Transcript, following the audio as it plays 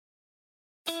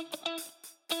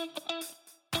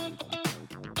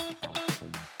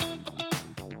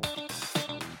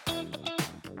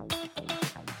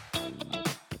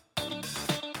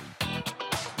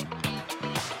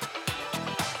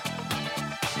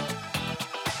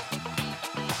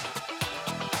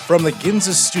From the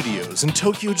Ginza Studios in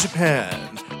Tokyo,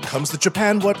 Japan, comes the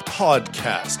Japan What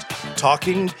Podcast,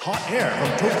 talking hot air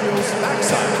from Tokyo's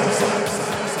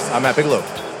backside. I'm Matt Bigelow.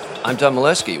 I'm Tom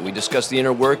Molesky. We discuss the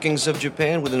inner workings of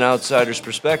Japan with an outsider's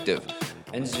perspective.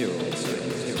 And zero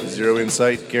insight. Zero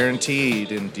insight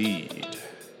guaranteed, indeed.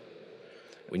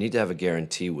 We need to have a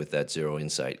guarantee with that zero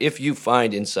insight. If you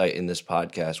find insight in this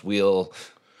podcast, we'll...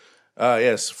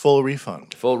 Yes, full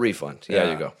refund. Full refund. Yeah,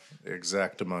 there you go.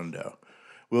 Exactamundo.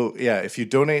 Well, yeah, if you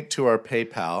donate to our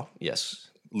PayPal, Yes.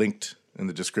 linked in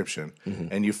the description,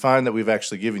 and you find that we've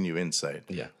actually given you insight,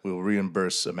 Yeah. we'll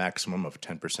reimburse a maximum of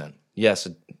 10%. Yes,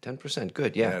 10%.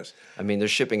 Good, yeah. Yes. I mean,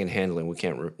 there's shipping and handling. We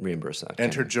can't reimburse that. can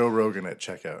Enter we? Joe Rogan at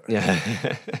checkout.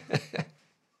 Yeah.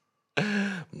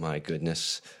 My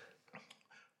goodness.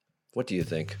 What do you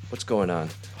think? What's going on?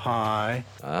 High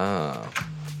Ah.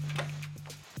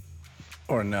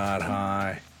 or not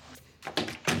high?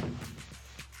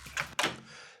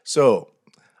 So,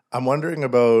 I'm wondering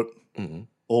about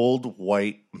old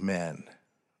white men.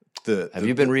 Have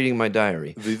you been reading my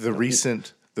diary? The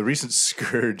recent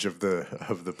scourge of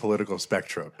the political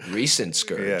spectrum? Recent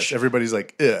scourge. Yes, everybody's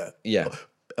like, ugh.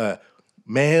 Yeah.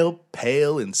 Male,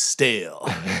 pale, and stale.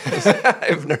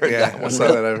 I've heard that one. That's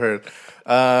all that I've heard.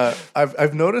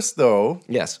 I've noticed though,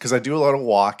 Yes. because I do a lot of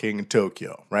walking in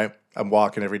Tokyo, right? I'm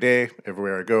walking every day,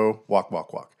 everywhere I go, walk.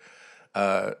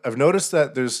 I've noticed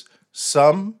that there's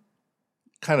some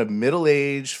kind of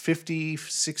middle-aged, 50,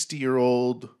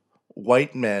 60-year-old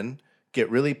white men get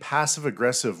really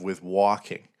passive-aggressive with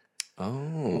walking.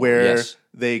 Oh, Where yes.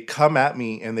 they come at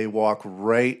me and they walk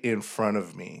right in front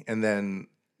of me. And then,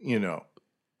 they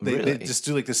Really? just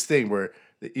do like this thing where,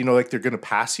 like they're going to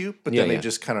pass you, but then Yeah, they yeah.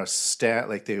 just kind of stand,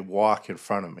 like they walk in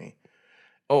front of me.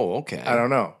 Oh, okay. I don't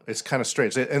know. It's kind of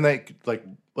strange. And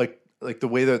like the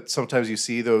way that sometimes you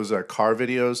see those car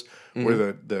videos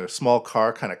where the small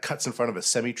car kind of cuts in front of a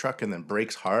semi-truck and then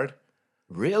brakes hard.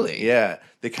 Really? Yeah,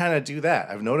 they kind of do that.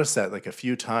 I've noticed that like a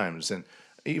few times. And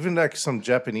even like some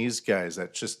Japanese guys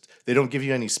that just, they don't give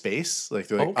you any space. Like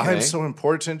they're like, Okay. I'm so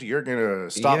important, you're going to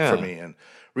stop Yeah. for me. And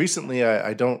recently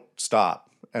I don't stop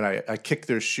and I kick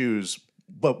their shoes,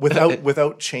 but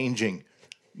without changing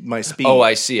my speed. Oh,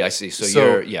 I see.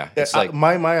 So it's like,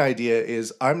 my idea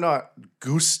is I'm not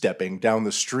goose stepping down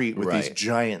the street with these Right.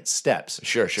 giant steps.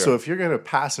 Sure. So if you're going to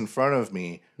pass in front of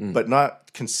me, but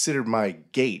not consider my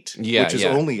gait, Yeah, which is yeah.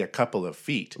 only a couple of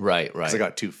feet, right. because I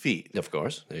got 2 feet, Of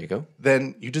course. There you go.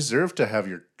 then you deserve to have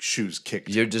your shoes kicked.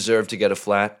 You deserve to get a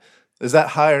flat. Is that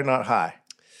high or not high?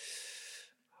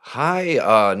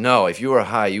 High? No. If you were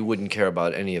high, you wouldn't care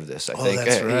about any of this, I think.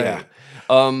 that's right.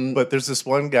 Yeah. But there's this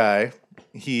one guy.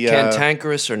 He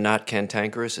Cantankerous or not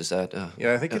cantankerous? Is that?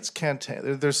 I think it's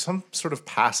There's some sort of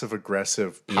passive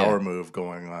aggressive power move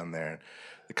going on there.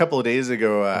 A couple of days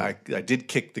ago, I did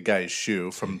kick the guy's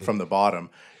shoe from the bottom,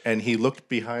 and he looked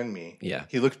behind me. Yeah.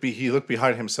 he looked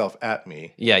behind himself at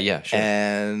me. Yeah. Sure.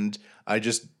 And I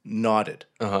just nodded.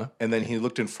 Uh-huh. And then he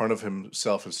looked in front of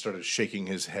himself and started shaking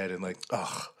his head and like,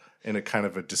 ugh, in a kind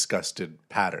of a disgusted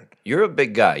pattern. You're a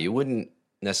big guy. You wouldn't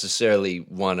necessarily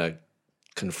want to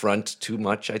confront too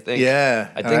much, I think. Yeah.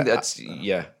 I think that's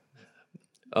yeah.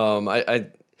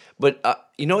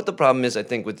 But you know what the problem is? I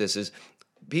think with this is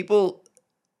people.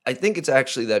 I think it's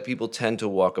actually that people tend to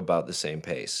walk about the same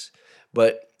pace,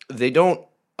 but they don't.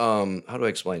 How do I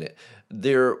explain it?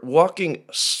 They're walking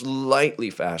slightly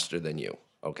faster than you.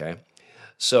 Okay,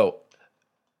 so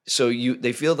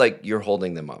they feel like you're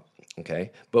holding them up.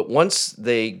 Okay, but once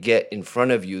they get in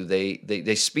front of you,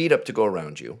 they speed up to go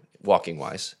around you, walking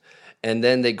wise. And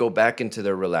then they go back into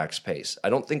their relaxed pace.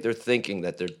 I don't think they're thinking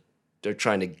that they're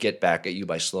trying to get back at you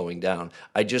by slowing down.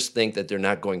 I just think that they're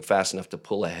not going fast enough to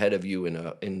pull ahead of you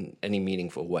in any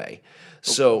meaningful way.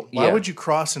 So Why would you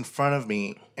cross in front of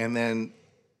me and then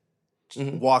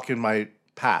walk in my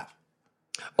path?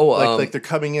 Oh, Like they're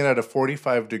coming in at a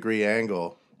 45-degree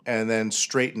angle and then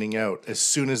straightening out as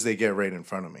soon as they get right in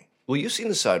front of me. well, you've seen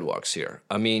the sidewalks here.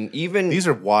 I mean, even These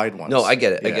are wide ones. No, I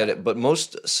get it. I Yeah. get it. But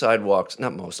most sidewalks,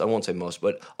 not most, I won't say most,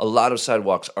 but a lot of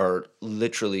sidewalks are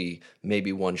literally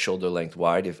maybe one shoulder length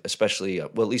wide, especially,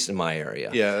 well, at least in my area.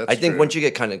 Yeah, that's I think true. once you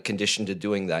get kind of conditioned to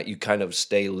doing that, you kind of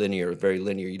stay linear, very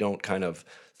linear. You don't kind of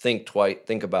think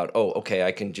about, oh, okay,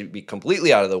 I can be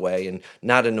completely out of the way and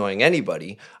not annoying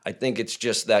anybody. I think it's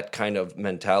just that kind of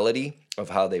mentality of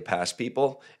how they pass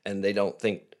people, and they don't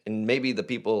think, and maybe the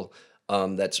people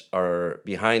that are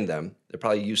behind them, they're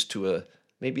probably used to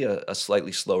maybe a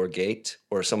slightly slower gait,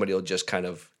 or somebody will just kind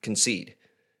of concede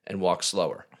and walk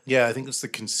slower. Yeah, I think it's the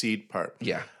concede part.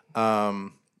 Yeah.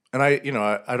 And I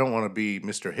don't want to be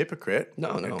Mr. Hypocrite.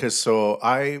 No. Because so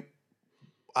I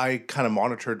kind of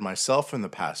monitored myself in the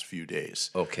past few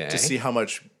days. Okay. To see how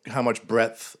much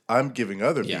breadth I'm giving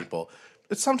other people.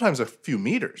 It's sometimes a few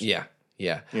meters. Yeah.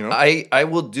 You know? I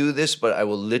will do this, but I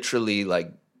will literally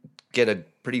like get a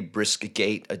pretty brisk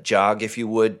gait, a jog, if you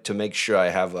would, to make sure I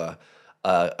have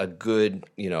a good,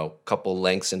 couple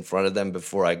lengths in front of them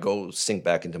before I go sink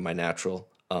back into my natural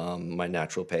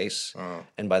pace.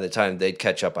 And by the time they'd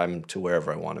catch up, I'm to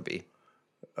wherever I want to be.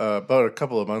 About a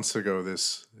couple of months ago,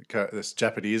 this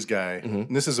Japanese guy,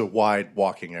 and this is a wide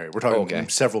walking area. We're talking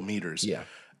several meters. Yeah.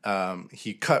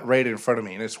 He cut right in front of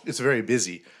me, and it's very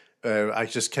busy. I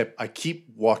keep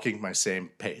walking my same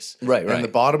pace. Right. And the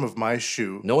bottom of my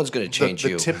shoe. No one's going to change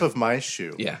the tip of my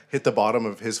shoe hit the bottom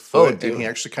of his foot, and he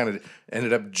actually kind of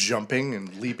ended up jumping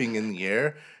and leaping in the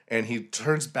air. And he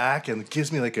turns back and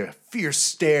gives me like a fierce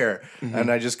stare.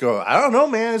 And I just go, I don't know,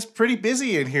 man. It's pretty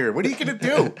busy in here. What are you going to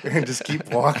do? And just keep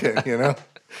walking,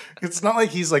 It's not like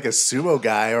he's like a sumo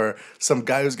guy or some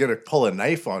guy who's going to pull a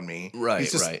knife on me. Right,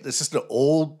 It's just an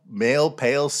old, male,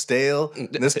 pale, stale, in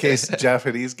this case,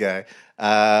 Japanese guy,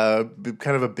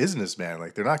 kind of a businessman.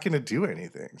 Like, they're not going to do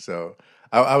anything. So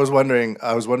I was wondering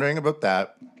about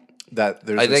that. That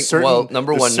there's I think,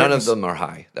 number one, none of them are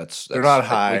high. They're not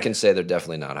high. We can say they're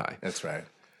definitely not high. That's right.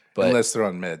 But, unless they're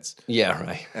on meds. Yeah,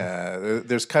 right.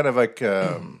 There's kind of like,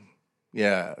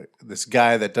 this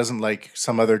guy that doesn't like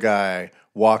some other guy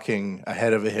walking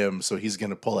ahead of him, so he's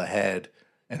going to pull ahead,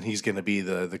 and he's going to be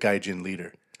the gaijin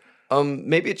leader.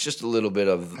 Maybe it's just a little bit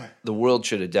of the world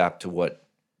should adapt to what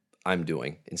I'm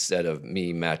doing instead of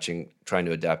me trying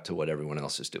to adapt to what everyone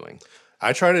else is doing.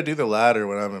 I try to do the latter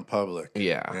when I'm in public.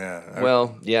 Yeah.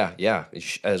 Well, yeah.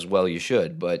 As well you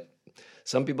should, but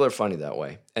some people are funny that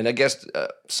way. And I guess I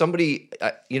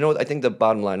think the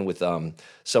bottom line with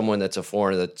someone that's a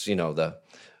foreigner that's,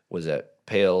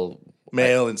 pale...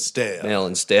 Male and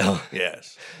stale.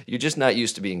 Yes. You're just not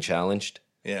used to being challenged.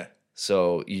 Yeah.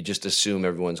 So you just assume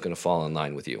everyone's going to fall in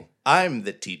line with you. I'm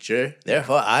the teacher,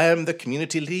 therefore I am the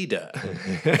community leader.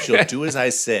 She'll do as I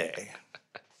say.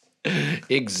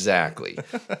 Exactly.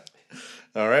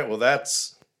 All right, well,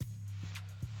 that's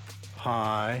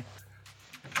high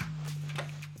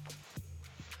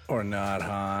or not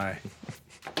high.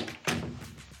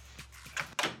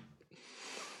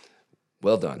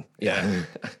 Well done. Yeah.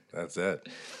 That's it.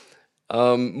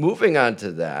 Moving on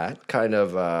to that, kind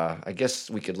of, I guess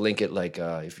we could link it like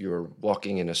if you were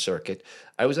walking in a circuit.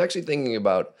 I was actually thinking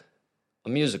about a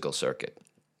musical circuit.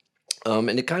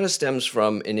 And it kind of stems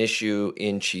from an issue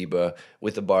in Chiba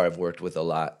with a bar I've worked with a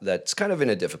lot that's kind of in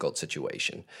a difficult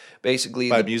situation. Basically,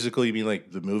 by musical, you mean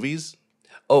like the movies?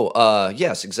 Oh,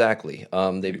 yes, exactly.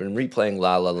 They've been replaying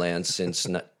La La Land since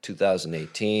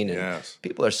 2018, and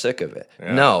people are sick of it.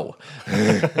 Yeah. No.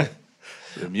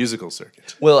 The musical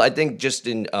circuit. Well, I think just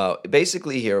in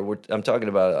basically here, I'm talking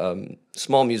about a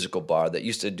small musical bar that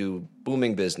used to do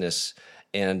booming business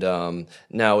and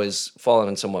now is falling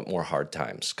on somewhat more hard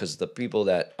times because the people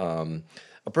that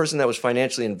a person that was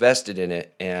financially invested in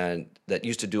it and that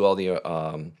used to do all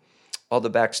the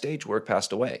backstage work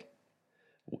passed away.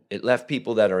 It left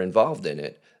people that are involved in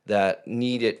it that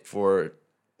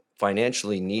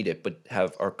financially need it, but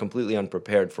are completely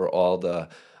unprepared for all the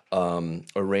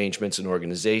arrangements and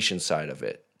organization side of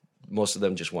it. Most of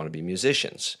them just want to be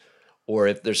musicians, or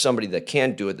if there's somebody that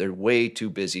can't do it, they're way too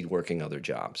busy working other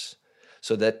jobs.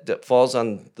 So that falls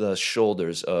on the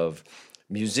shoulders of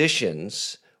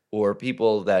musicians or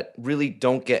people that really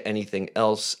don't get anything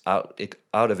else out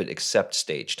of it except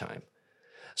stage time.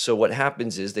 So what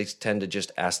happens is they tend to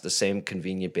just ask the same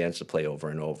convenient bands to play over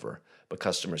and over, but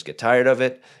customers get tired of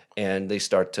it and they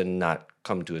start to not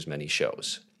come to as many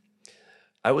shows.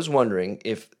 I was wondering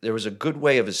if there was a good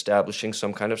way of establishing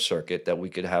some kind of circuit that we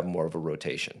could have more of a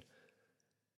rotation.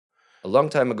 A long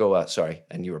time ago, sorry,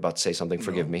 and you were about to say something,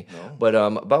 forgive me. No. But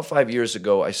about 5 years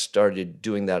ago, I started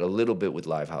doing that a little bit with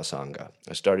Live House Anga.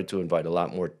 I started to invite a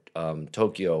lot more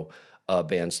Tokyo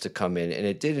bands to come in, and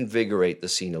it did invigorate the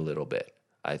scene a little bit,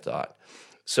 I thought.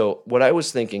 So what I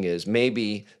was thinking is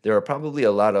maybe there are probably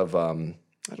a lot of,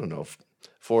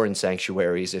 foreign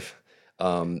sanctuaries,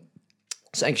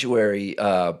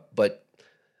 but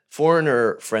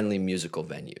foreigner-friendly musical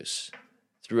venues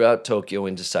throughout Tokyo,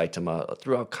 into Saitama,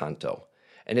 throughout Kanto.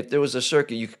 And if there was a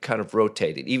circuit, you could kind of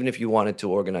rotate it, even if you wanted to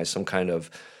organize some kind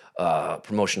of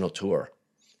promotional tour.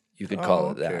 You could call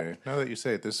it that. Okay. Now that you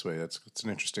say it this way, that's an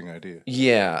interesting idea.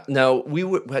 Yeah. Now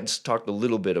had talked a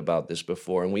little bit about this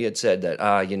before, and we had said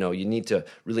that you need to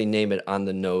really name it on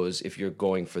the nose if you're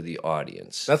going for the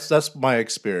audience. That's my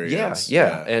experience.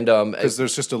 Yeah. And because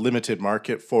there's just a limited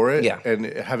market for it. Yeah. And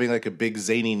having like a big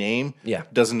zany name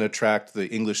doesn't attract the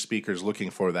English speakers looking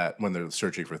for that when they're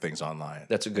searching for things online.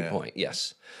 That's a good point.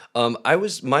 Yes.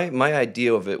 My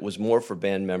idea of it was more for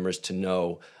band members to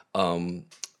know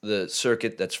the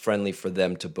circuit that's friendly for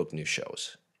them to book new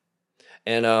shows.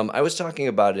 And I was talking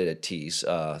about it at Tees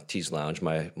Lounge,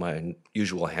 my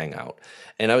usual hangout.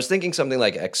 And I was thinking something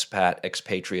like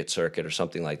expatriate circuit or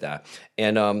something like that.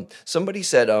 And somebody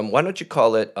said, why don't you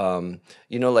call it,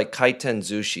 like Kaiten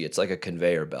Zushi? It's like a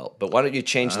conveyor belt. But why don't you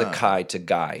change the Kai to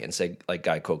Gai and say like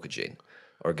Gai Kokujin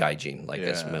or Gaijin, like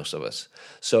as most of us.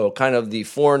 So kind of the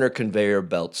foreigner conveyor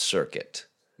belt circuit.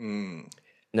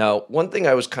 Now, one thing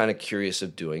I was kind of curious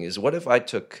of doing is what if I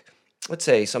took, let's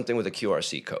say, something with a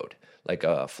QRC code, like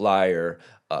a flyer,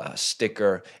 a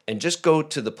sticker, and just go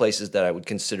to the places that I would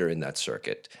consider in that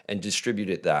circuit and distribute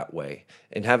it that way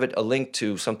and have it a link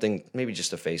to something, maybe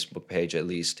just a Facebook page at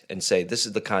least, and say this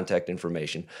is the contact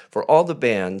information for all the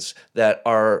bands that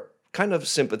are kind of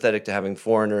sympathetic to having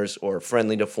foreigners or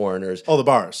friendly to foreigners. All the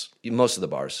bars. Most of the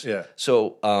bars. Yeah.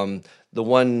 So the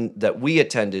one that we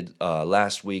attended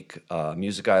last week,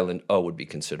 Music Island O would be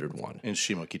considered one. In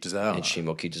Shimokitazawa. In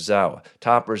Shimokitazawa.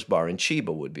 Topper's Bar in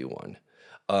Chiba would be one.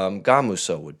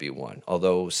 Gamuso would be one.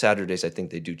 Although Saturdays, I think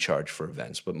they do charge for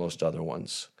events, but most other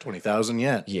ones. 20,000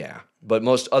 yen. Yeah. But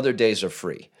most other days are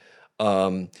free.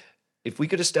 If we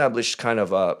could establish kind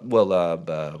of,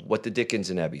 what the Dickens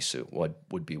in Ebisu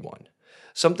would be one.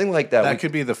 Something like that. That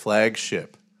could be the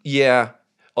flagship. Yeah.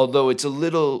 Although it's a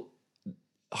little...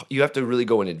 You have to really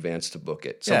go in advance to book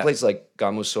it. Some place like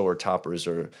Gamuso or Toppers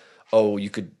you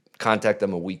could contact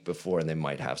them a week before and they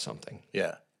might have something.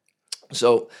 Yeah.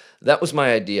 So that was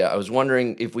my idea. I was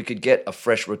wondering if we could get a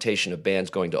fresh rotation of bands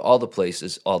going to all the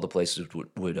places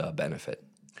would benefit.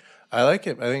 I like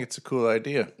it. I think it's a cool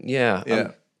idea.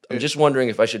 Yeah. I'm just wondering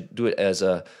if I should do it as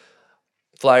a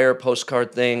flyer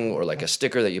postcard thing or like a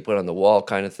sticker that you put on the wall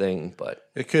kind of thing. But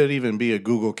it could even be a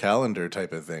Google Calendar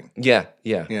type of thing. Yeah.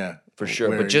 For sure,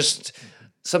 Where but just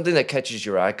something that catches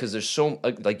your eye because there's so,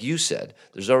 like you said,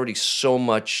 there's already so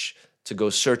much to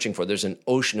go searching for. There's an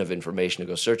ocean of information to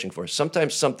go searching for.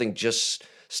 Sometimes something just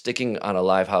sticking on a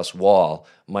live house wall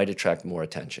might attract more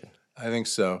attention. I think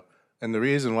so. And the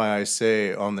reason why I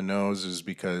say on the nose is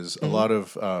because a lot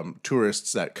of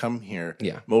tourists that come here,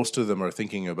 most of them are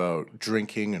thinking about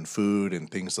drinking and food and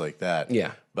things like that.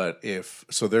 Yeah. But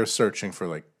so they're searching for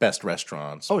like best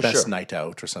restaurants, best night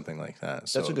out or something like that.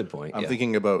 So that's a good point. I'm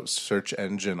thinking about search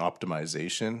engine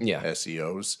optimization,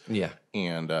 SEOs,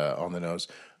 and on the nose.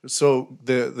 So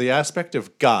the aspect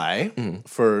of Gai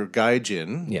for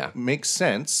Gaijin makes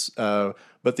sense,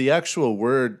 but the actual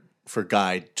word for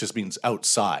guide just means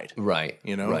outside. Right.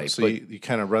 Right. So you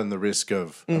kind of run the risk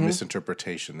of a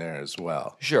misinterpretation there as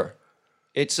well. Sure.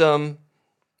 It's I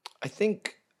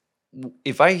think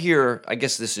if I hear, I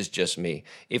guess this is just me,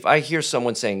 if I hear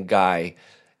someone saying guy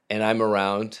and I'm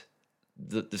around,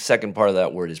 the second part of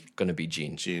that word is going to be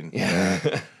Gene.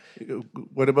 Yeah.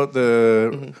 What about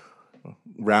the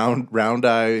round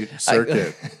eye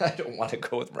circuit? I don't want to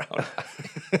go with round eye.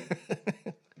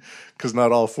 Because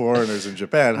not all foreigners in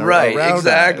Japan have right, round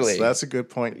exactly. eyes. That's a good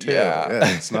point too.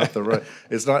 Yeah, it's not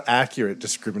it's not accurate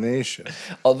discrimination.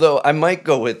 Although I might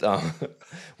go with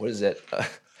what is it?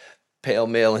 Pale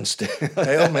Male and Stale.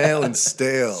 Pale Male and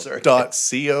Stale. .co.jp.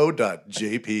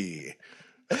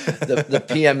 The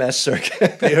PMS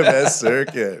circuit. PMS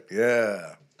circuit.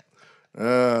 Yeah.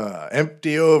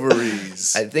 Empty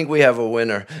ovaries. I think we have a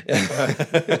winner.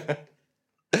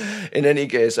 In any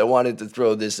case, I wanted to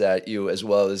throw this at you as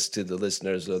well as to the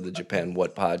listeners of the Japan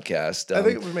What podcast. I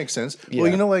think it would make sense. Yeah.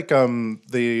 Well,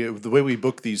 the way we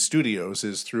book these studios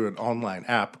is through an online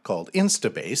app called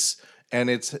Instabase, and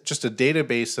it's just a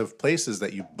database of places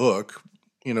that you book.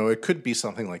 It could be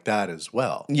something like that as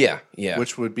well. Yeah.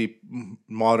 Which would be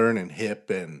modern and hip,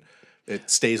 and it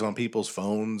stays on people's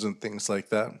phones and things like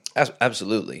that.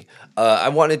 Absolutely.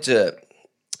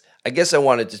 I guess I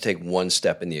wanted to take one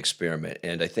step in the experiment,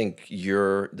 and I think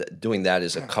you're doing that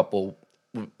as a couple.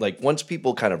 Like once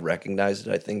people kind of recognize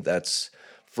it, I think that's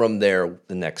from there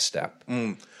the next step.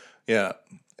 Yeah.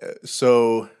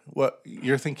 So what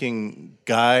you're thinking?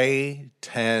 Gai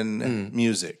 10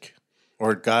 music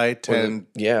or Gai 10?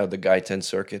 The Gai 10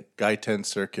 circuit. Gai 10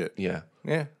 circuit. Yeah,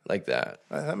 like that.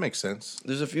 That makes sense.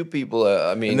 There's a few people.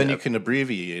 And then you can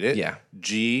abbreviate it. Yeah.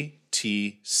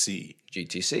 GTC.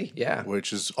 GTC, yeah.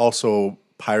 Which is also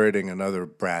pirating another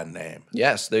brand name,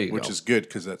 Yes, there you which go. is good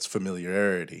because that's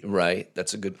familiarity. Right.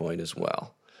 That's a good point as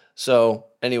well. So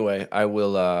anyway, I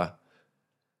will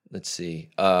let's see.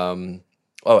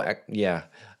 Yeah.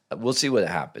 We'll see what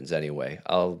happens anyway.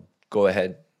 I'll go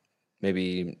ahead,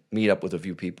 maybe meet up with a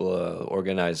few people,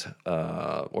 organizers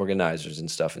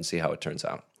and stuff, and see how it turns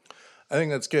out. I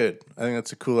think that's good. I think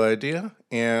that's a cool idea,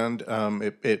 and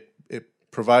it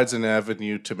provides an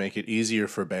avenue to make it easier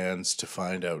for bands to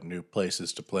find out new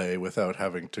places to play without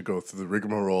having to go through the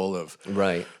rigmarole of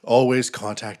Right. always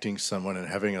contacting someone and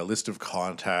having a list of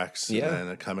contacts, Yeah. and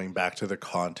then coming back to the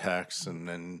contacts, and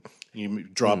then you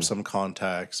drop some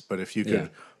contacts. But if you could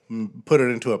put it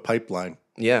into a pipeline,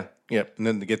 Yeah. yep, and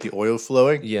then to get the oil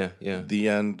flowing, Yeah. Yeah. the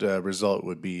end result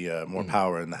would be more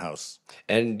power in the house.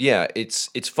 And yeah, it's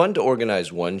fun to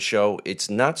organize one show. It's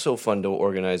not so fun to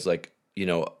organize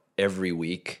every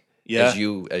week. Yeah. As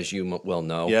you well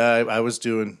know. Yeah, I was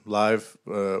doing live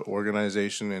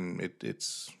organization, and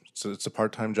it's a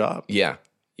part-time job. Yeah.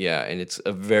 Yeah, and it's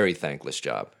a very thankless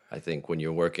job, I think, when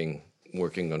you're working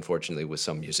unfortunately with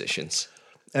some musicians.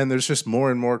 And there's just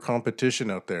more and more competition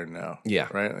out there now. Yeah.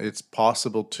 Right? It's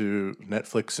possible to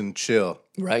Netflix and chill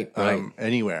Right.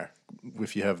 anywhere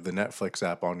if you have the Netflix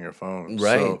app on your phone.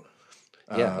 Right. So,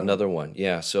 Yeah, another one.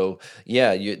 Yeah. So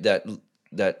yeah,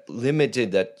 that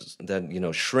limited that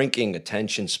shrinking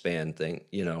attention span thing.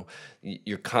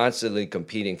 You're constantly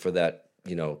competing for that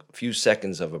few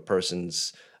seconds of a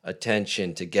person's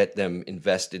attention to get them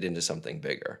invested into something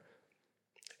bigger.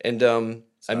 And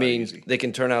I mean, easy. they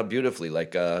can turn out beautifully,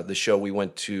 like the show we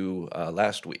went to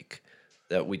last week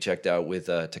that we checked out with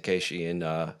Takeshi in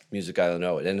Music Island.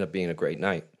 It ended up being a great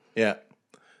night. yeah,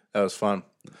 that was fun.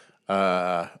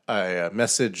 I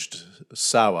messaged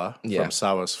Sawa Yeah. from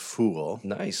Sawa's Fool.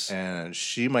 Nice. And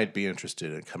she might be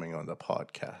interested in coming on the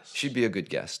podcast. She'd be a good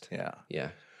guest. Yeah. Yeah,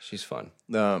 she's fun.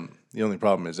 The only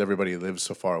problem is everybody lives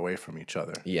so far away from each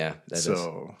other. Yeah,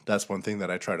 So that's one thing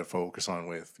that I try to focus on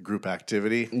with group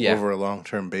activity Yeah. over a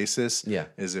long-term basis. Yeah.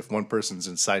 Is if one person's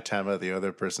in Saitama, the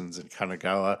other person's in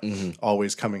Kanagawa,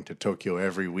 always coming to Tokyo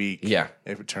every week. Yeah.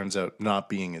 If it turns out not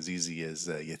being as easy as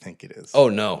you think it is. Oh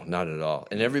no, not at all.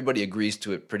 And everybody agrees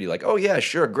to it pretty like, oh yeah,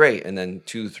 sure, great. And then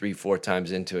 2, 3, 4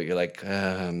 times into it, you're like,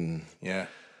 Yeah.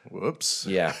 Whoops.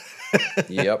 yeah,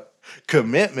 yep,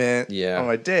 Commitment. Yeah. On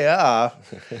my day off.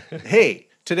 Hey,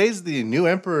 today's the new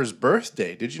emperor's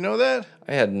birthday. Did you know that?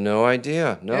 I had no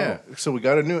idea. No, Yeah. So we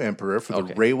got a new emperor for the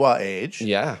Okay. Reiwa age.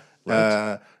 yeah,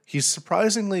 right. He's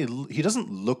surprisingly, he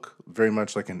doesn't look very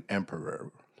much like an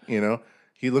emperor.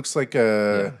 He looks like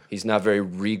a. He's not very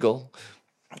regal.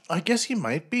 I guess he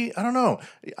might be. I don't know.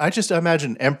 I just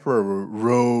imagine emperor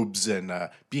robes and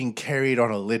being carried on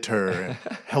a litter and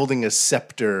holding a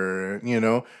scepter,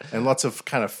 and lots of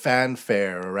kind of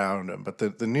fanfare around him. But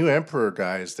the new emperor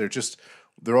guys,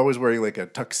 they're always wearing like a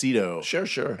tuxedo.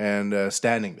 Sure. And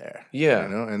standing there. Yeah.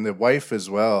 And the wife as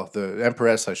well, the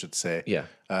empress, I should say. Yeah.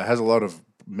 Has a lot of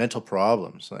mental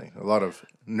problems, like a lot of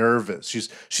nervous.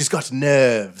 She's got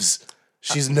nerves.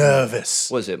 She's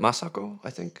nervous. Was it Masako? I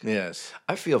think. Yes.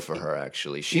 I feel for her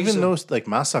actually. She's Even though like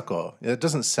Masako, it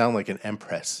doesn't sound like an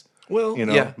empress. well,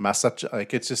 Yeah. Masachi,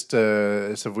 like it's just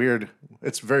it's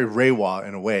very Reiwa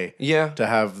in a way. Yeah. To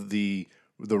have the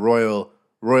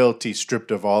royalty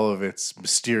stripped of all of its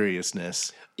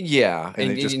mysteriousness. Yeah,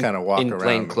 And they just kinda walk in around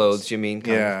plain with clothes. this. You mean?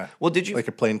 kind of? Yeah. Well, did you Like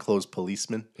a plainclothes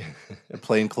policeman, a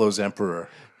plainclothes emperor.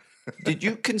 did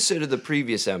you consider the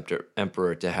previous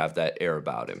emperor to have that air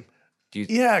about him?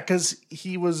 Yeah, because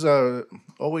he was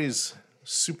always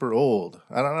super old.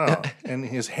 I don't know, and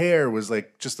his hair was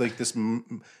just like this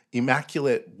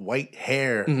immaculate white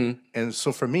hair, and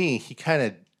so for me, he kind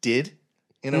of did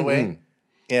in a way.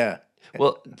 Yeah,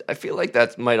 Well, I feel like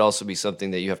that might also be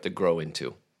something that you have to grow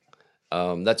into.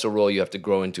 That's a role you have to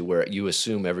grow into where you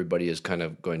assume everybody is kind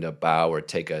of going to bow or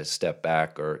take a step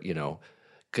back or,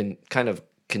 kind of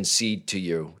concede to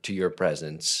your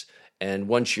presence. And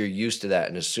once you're used to that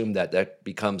and assume that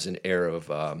becomes an air of,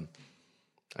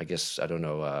 I guess, I don't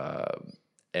know,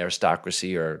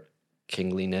 aristocracy or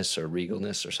kingliness or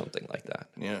regalness or something like that.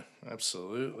 yeah,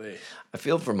 absolutely. I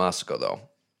feel for Masako, though.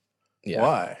 Yeah.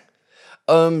 Why?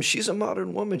 She's a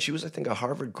modern woman. She was, I think, a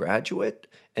Harvard graduate,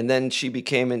 and then she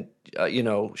became,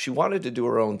 she wanted to do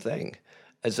her own thing.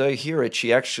 As I hear it,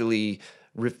 she actually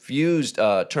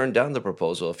turned down the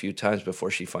proposal a few times before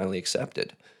she finally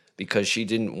accepted, because she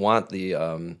didn't want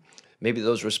the maybe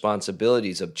those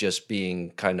responsibilities of just being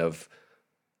kind of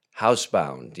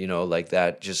housebound, like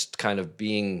that, just kind of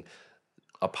being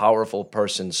a powerful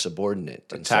person's subordinate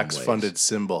in some ways. Tax-funded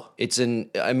symbol. It's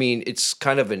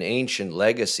kind of an ancient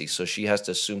legacy, so she has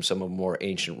to assume some of more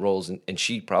ancient roles, and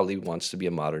she probably wants to be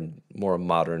more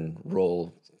modern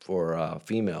role for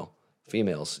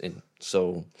females. And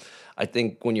so I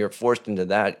think when you're forced into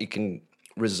that, it can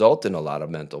result in a lot of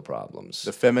mental problems.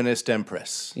 The feminist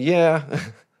empress. Yeah.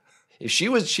 If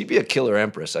she'd be a killer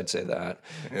empress, I'd say that.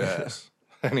 Yes.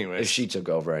 Anyway. If she took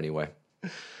over anyway.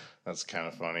 That's kind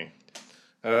of funny.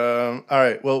 All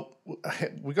right. Well,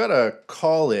 we got a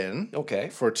call in. Okay.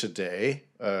 For today.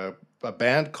 A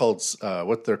band called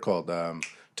what they're called,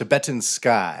 Tibetan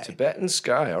Sky. Tibetan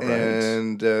Sky. All right.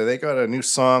 And they got a new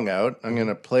song out. I'm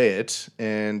gonna play it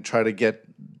and try to get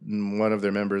one of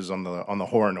their members on the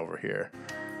horn over here.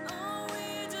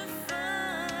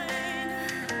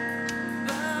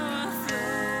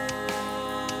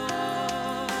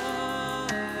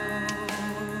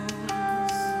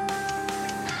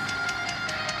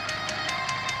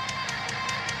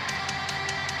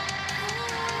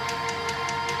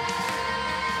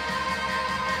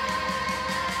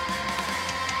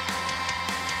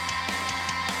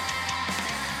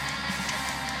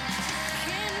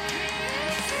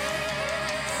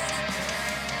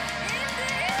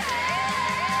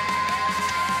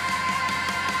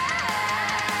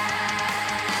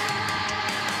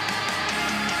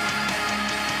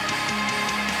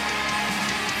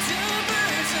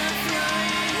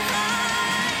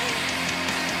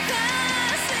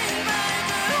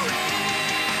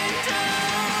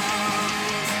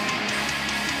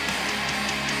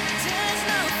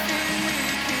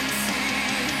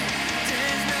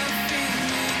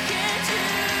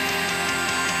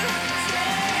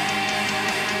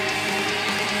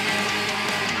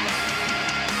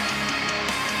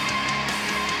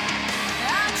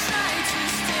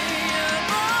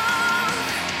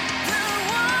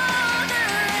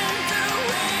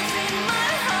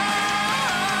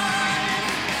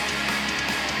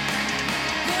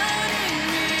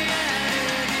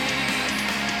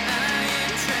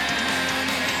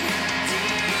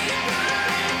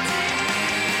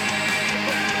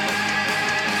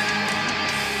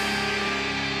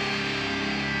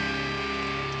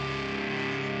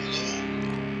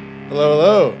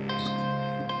 Hello.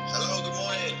 Hello, good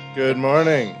morning. Good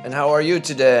morning. And how are you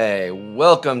today?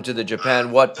 Welcome to the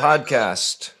Japan What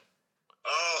podcast.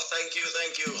 Oh, thank you.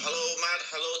 Hello, Matt.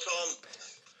 Hello, Tom.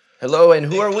 Hello, and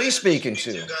who are we speaking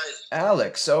Speak to? you guys.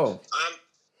 Alex. Oh, I'm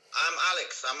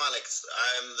Alex.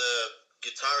 I'm the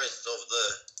guitarist of the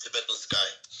Tibetan Sky.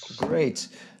 great.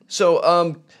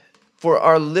 So, for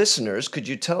our listeners, could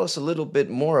you tell us a little bit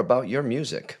more about your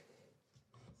music?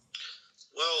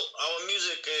 Well, our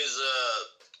music is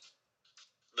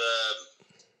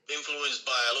influenced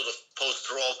by a lot of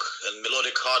post-rock and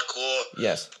melodic hardcore,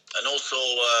 Yes. and also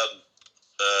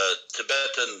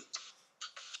Tibetan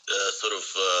sort of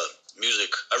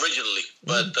music originally.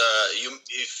 But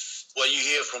if what you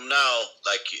hear from now,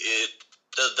 like it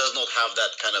does not have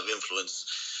that kind of influence.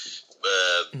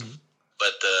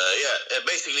 But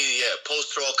basically,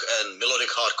 post-rock and melodic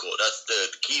hardcore. That's the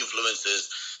key influences.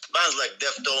 Bands like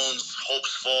Deftones,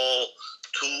 Hopes Fall,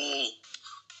 Tool,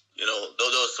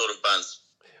 those sort of bands.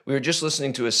 We were just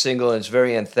listening to a single, and it's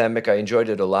very anthemic. I enjoyed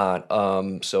it a lot.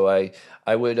 So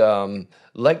I would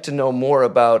like to know more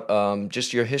about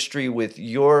just your history with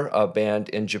your band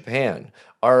in Japan.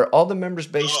 Are all the members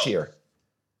based here?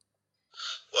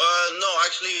 No,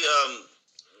 actually,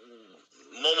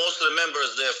 most of the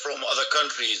members, they're from other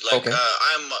countries. Like, Okay.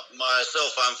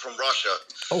 I'm from Russia.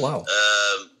 Oh, wow.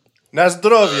 Na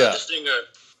zdrowie. The singer,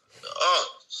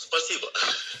 спасибо.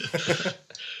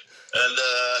 and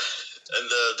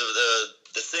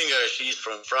the singer, she's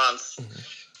from France.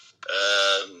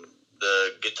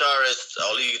 The guitarist,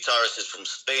 our lead guitarist, is from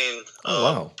Spain. Oh,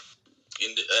 wow.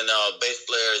 And our bass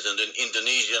player is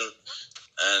Indonesian,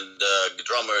 and the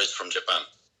drummer is from Japan.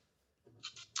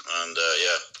 And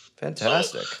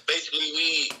Fantastic. So basically,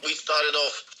 we started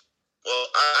off. Well,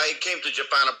 I came to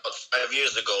Japan about 5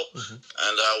 years ago,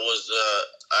 and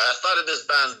I started this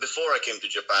band before I came to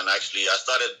Japan. Actually, I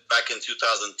started back in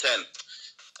 2010,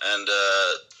 and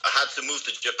I had to move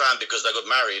to Japan because I got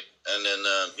married. And then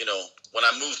when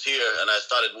I moved here and I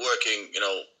started working,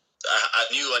 I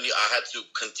knew I had to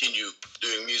continue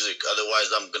doing music.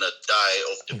 Otherwise, I'm gonna die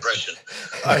of depression.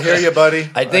 I hear you, buddy.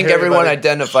 I think hear you, everyone buddy.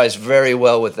 identifies very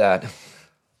well with that.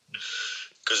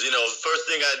 Because the first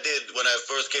thing I did when I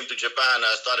first came to Japan,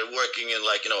 I started working in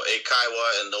Eikaiwa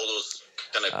and all those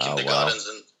kind of kindergartens,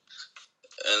 and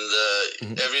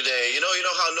every day, you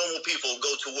know how normal people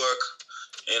go to work.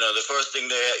 The first thing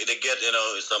they get,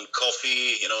 is some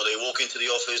coffee. They walk into the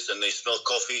office and they smell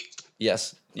coffee.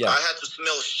 Yes. Yeah. I had to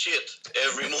smell shit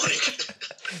every morning.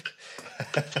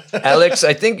 Alex,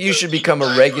 I think you should become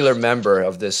a regular member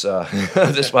of this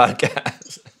this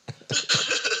podcast.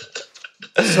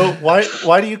 So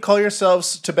why do you call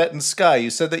yourselves Tibetan Sky?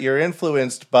 You said that you're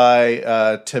influenced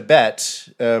by Tibet.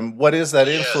 What is that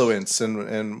influence,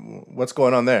 and what's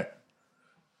going on there?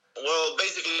 Well,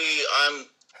 basically, I'm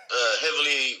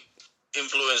heavily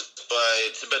influenced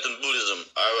by Tibetan Buddhism.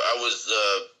 I was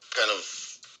kind of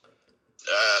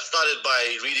started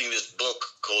by reading this book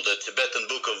called the Tibetan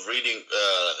Book of Living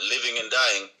and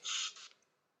Dying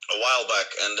a while back,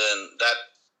 and then that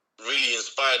really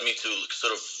inspired me to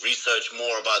sort of research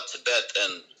more about Tibet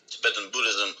and Tibetan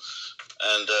Buddhism.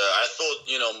 And I thought,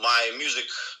 my music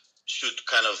should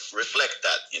kind of reflect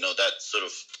that, that sort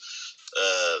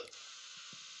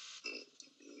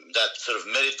of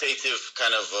meditative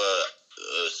kind of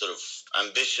sort of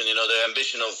ambition, the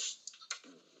ambition of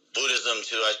Buddhism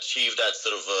to achieve that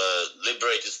sort of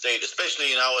liberated state,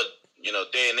 especially in our,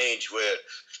 day and age where,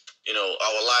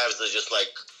 our lives are just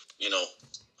like,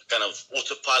 kind of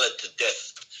autopilot to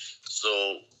death. So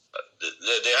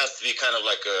there has to be kind of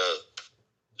like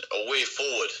a way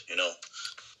forward,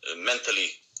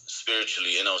 mentally,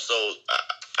 spiritually, So,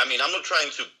 I mean, I'm not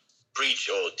trying to preach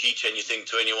or teach anything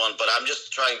to anyone, but I'm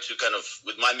just trying to kind of,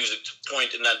 with my music, to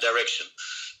point in that direction.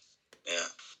 Yeah.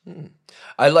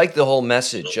 I like the whole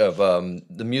message of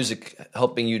the music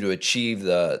helping you to achieve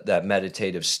that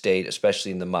meditative state,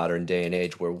 especially in the modern day and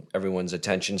age where everyone's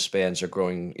attention spans are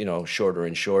growing, shorter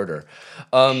and shorter.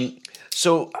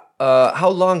 So how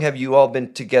long have you all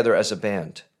been together as a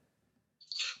band?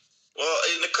 Well,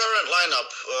 in the current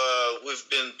lineup, we've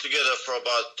been together for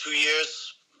about 2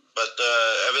 years. But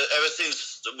ever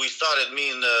since we started,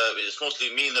 it's mostly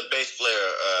me and the bass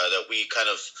player that we kind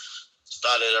of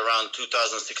started around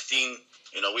 2016.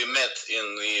 We met in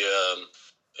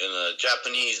a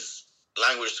Japanese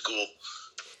language school,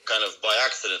 kind of by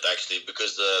accident, actually,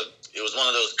 because it was one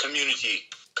of those community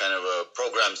kind of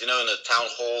programs. In the town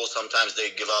hall, sometimes they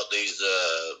give out these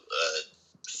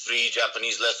free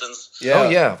Japanese lessons. Yeah. Oh,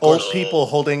 yeah. Old people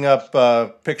holding up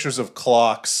pictures of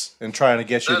clocks and trying to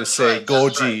get you to say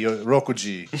Goji or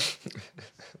Rokuji.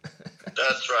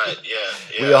 That's right,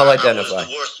 yeah. We all identify. I was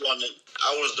the worst one.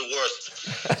 I was the worst.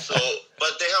 So,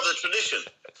 but they have the tradition.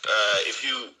 If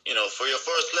for your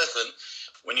first lesson,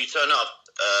 when you turn up,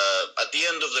 at the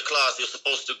end of the class, you're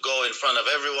supposed to go in front of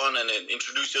everyone and then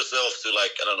introduce yourself to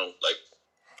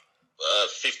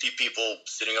 50 people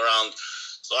sitting around.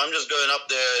 So I'm just going up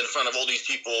there in front of all these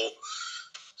people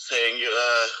saying,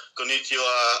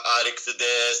 konnichiwa, ariksu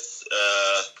desu,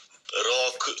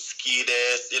 rock, ski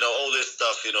desu, all this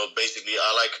stuff, basically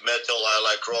I like metal, I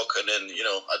like rock, and then,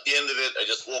 at the end of it, I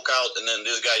just walk out, and then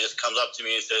this guy just comes up to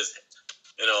me and says,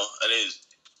 and he's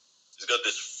got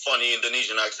this funny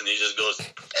Indonesian accent, he just goes,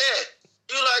 hey,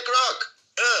 you like rock?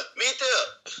 Me too.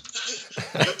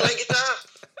 You play guitar?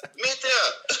 Me too.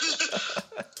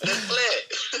 Let's play.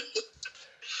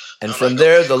 And from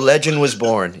there, the legend was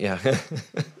born. Yeah.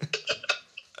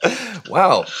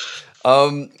 Wow.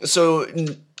 So,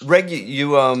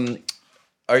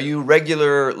 are you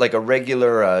regular, like a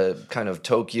regular kind of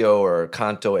Tokyo or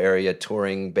Kanto area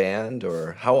touring band,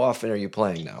 or how often are you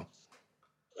playing now?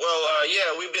 Well,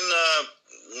 we've been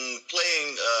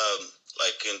playing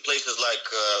in places like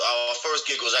our first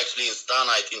gig was actually in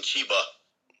Starnight in Chiba.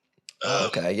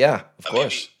 Okay, yeah, of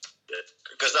course.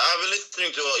 Because I've been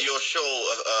listening to your show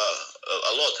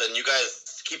a lot, and you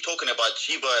guys keep talking about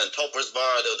Chiba and Topper's Bar.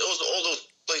 All those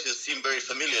places seem very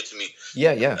familiar to me.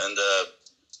 Yeah. And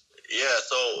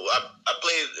so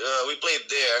we played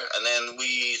there, and then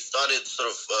we started sort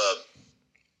of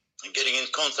getting in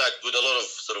contact with a lot of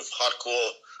sort of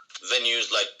hardcore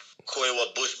venues like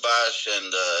Koiwa Bush Bash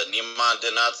and Niman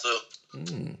Denatsu.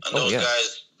 And those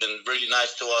guys been really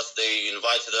nice to us. They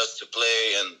invited us to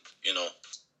play, and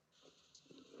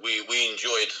we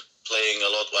enjoyed playing a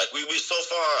lot. Like we so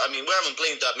far, I mean, we haven't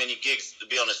played that many gigs, to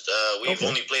be honest. We've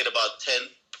only played about 10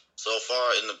 so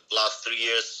far in the last 3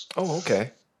 years. Oh,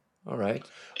 okay. All right.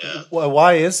 Yeah. Well,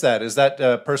 why is that? Is that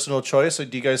a personal choice? Or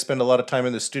do you guys spend a lot of time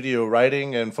in the studio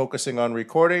writing and focusing on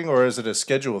recording, or is it a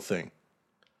schedule thing?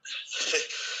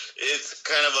 It's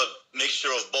kind of a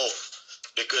mixture of both,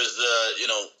 because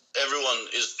everyone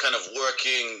is kind of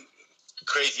working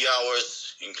crazy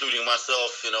hours, including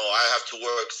myself. I have to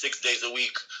work 6 days a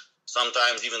week,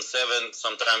 sometimes even 7,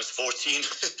 sometimes 14.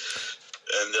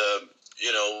 And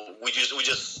we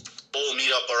just all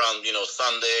meet up around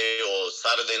Sunday or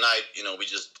Saturday night. We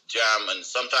just jam, and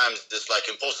sometimes it's like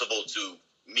impossible to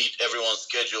meet everyone's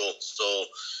schedule. So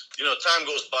time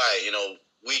goes by.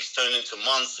 Weeks turn into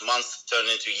months, months turn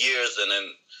into years, and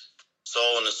then so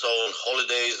on and so on,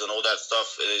 holidays and all that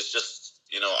stuff. It's just,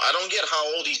 I don't get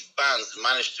how all these bands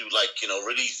manage to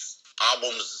release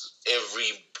albums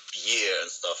every year and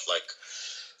stuff. Like,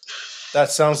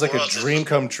 That sounds like for a us, dream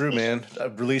come true, man.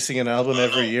 Releasing an album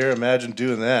every year. Imagine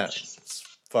doing that. It's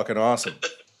fucking awesome.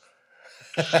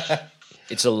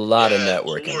 It's a lot of Yeah,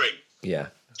 networking. touring. Yeah.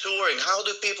 Touring. How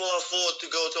do people afford to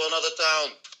go to another town?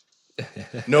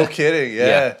 No kidding.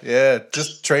 Yeah.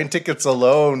 Just train tickets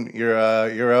alone, you're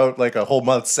out like a whole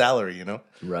month's salary, you know?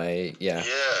 Right. Yeah.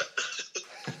 Yeah.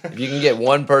 If you can get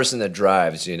one person that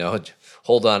drives,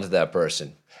 hold on to that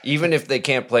person. Even if they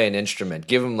can't play an instrument,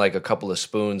 give them like a couple of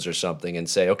spoons or something and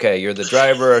say, okay, you're the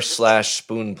driver /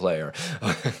 spoon player.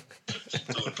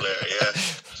 Spoon player, yeah.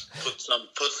 Put some.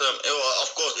 Well,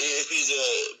 of course, if he's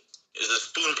a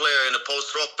spoon player in a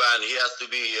post-rock band, he has to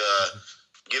be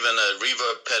given a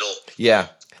reverb pedal. Yeah.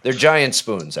 They're giant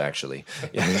spoons, actually.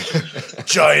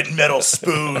 Giant metal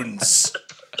spoons.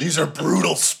 These are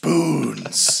brutal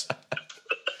spoons.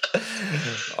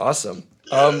 Awesome.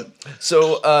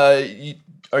 So,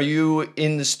 are you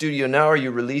in the studio now? Are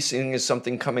you releasing? Is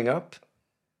something coming up?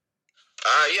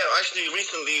 Yeah, actually,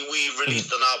 recently we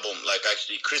released an album, like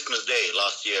actually Christmas Day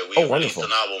last year. We released wonderful.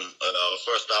 an album, our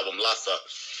first album, Lassa,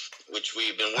 which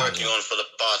we've been working on for the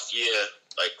past year,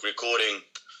 like recording.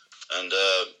 And,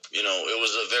 it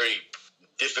was a very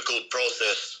difficult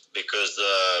process because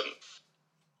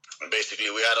basically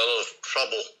we had a lot of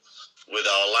trouble with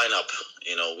our lineup.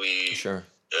 Sure.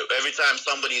 Every time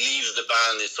somebody leaves the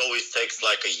band, it always takes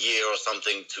like a year or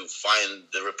something to find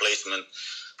the replacement.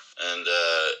 And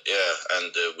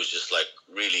it was just like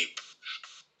really,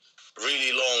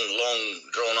 really long,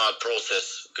 drawn out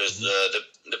process because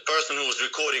the person who was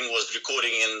recording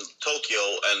in Tokyo,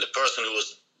 and the person who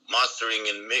was mastering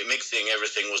and mixing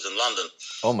everything was in London.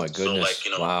 Oh my goodness!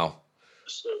 So wow.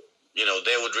 So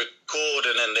they would record,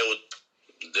 and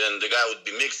then the guy would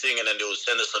be mixing, and then they would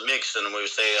send us a mix, and we would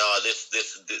say,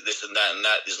 this and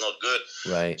that is not good.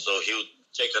 Right. So he would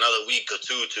take another week or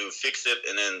two to fix it,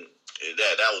 and then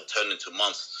that would turn into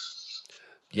months.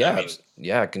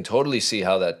 Yeah, I can totally see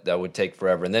how that would take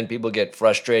forever, and then people get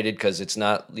frustrated because it's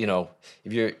not,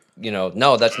 if you're,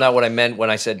 no, that's not what I meant when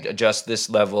I said adjust this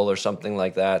level or something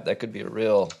like that. That could be a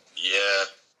real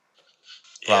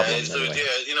problem. Yeah, so anyway.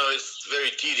 it's very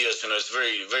tedious, it's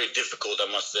very, very difficult,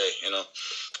 I must say,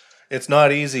 It's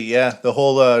not easy, yeah. The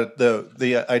whole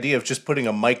the idea of just putting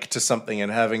a mic to something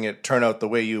and having it turn out the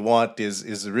way you want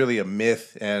is really a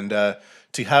myth. And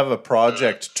to have a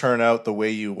project turn out the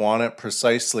way you want it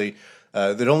precisely,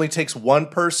 that only takes one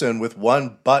person with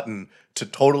one button to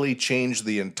totally change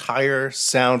the entire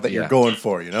sound that you're going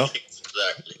for, Exactly.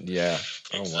 Yeah.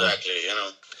 Exactly,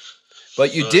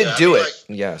 But you did do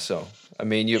it. So, I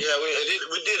mean, you... Yeah,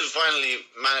 we did finally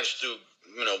manage to,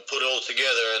 put it all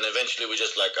together, and eventually we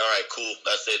just like, all right, cool,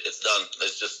 that's it, it's done,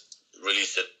 let's just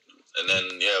release it. And then,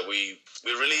 we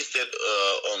released it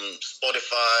on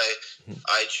Spotify,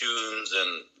 iTunes,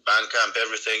 and Bandcamp,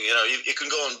 everything. You can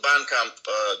go on Bandcamp,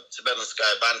 Tibetan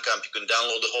Sky Bandcamp, you can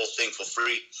download the whole thing for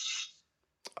free.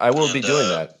 I will be doing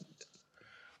that.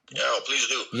 Yeah, please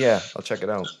do. Yeah, I'll check it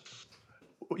out.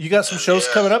 You got some shows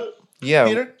coming up, Yeah.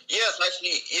 Peter? Yes,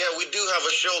 actually, we do have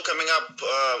a show coming up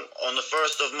on the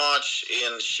 1st of March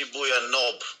in Shibuya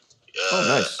Nob.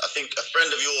 Nice. I think a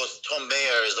friend of yours, Tom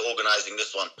Mayer, is organizing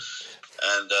this one.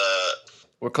 And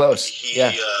We're close.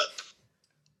 Yeah.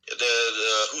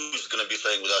 Who's going to be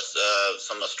playing with us?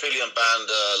 Some Australian band,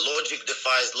 Logic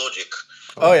Defies Logic.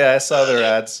 Oh, yeah, I saw their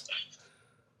ads.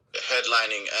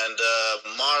 Headlining. And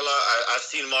Marla, I've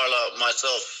seen Marla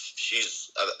myself. She's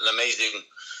an amazing...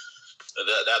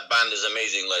 That band is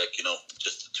amazing,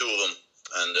 just the two of them.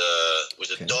 And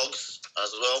with the Dogs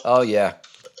as well. Oh, yeah.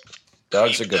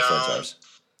 Dogs Deep are good friends of Down. ours.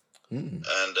 And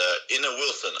Inner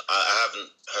Wilson, I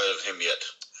haven't heard of him yet.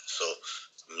 So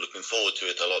I'm looking forward to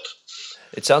it a lot.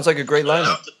 It sounds like a great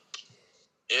lineup.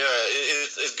 Yeah,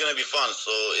 it's going to be fun.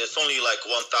 So it's only like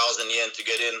 1,000 yen to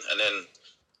get in, and then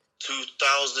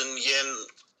 2,000 yen,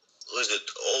 what is it,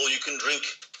 all you can drink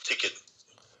ticket.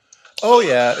 Oh,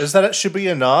 yeah. Is that at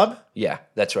Shibuya Knob? Yeah,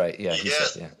 that's right. Yeah, he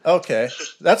Yes. said, yeah. Okay.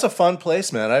 That's a fun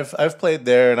place, man. I've played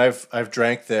there, and I've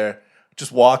drank there.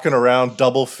 Just walking around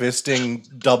double fisting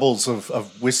doubles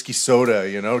of whiskey soda,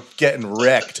 getting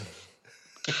wrecked.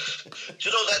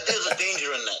 That there's a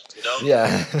danger in that, Yeah.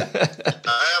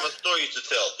 I have a story to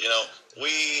tell,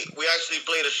 We actually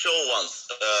played a show once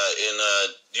in,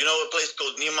 do you know a place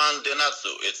called Niman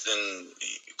Denatsu? It's in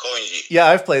Koenji. Yeah,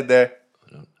 I've played there.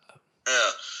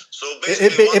 Yeah. So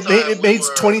basically, It makes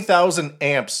 20,000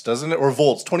 amps, doesn't it? Or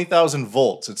volts, 20,000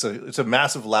 volts. It's a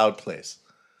massive loud place.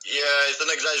 Yeah, it's an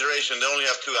exaggeration. They only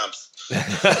have 2 amps.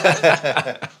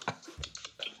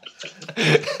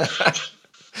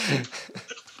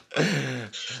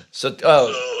 So,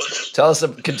 tell us.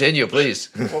 Continue, please.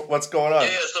 What's going on?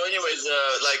 Yeah. So, anyways,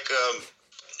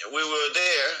 we were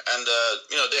there, and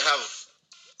they have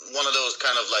one of those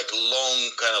kind of like long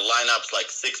kind of lineups, like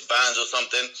 6 bands or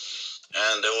something.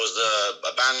 And there was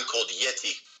a band called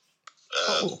Yeti.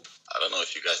 I don't know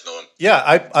if you guys know him. Yeah,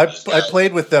 I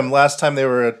played with them last time they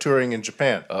were touring in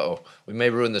Japan. Uh-oh. We may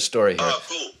ruin the story here. Oh,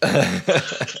 cool.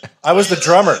 I was the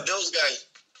drummer. Those guys.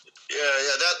 Yeah.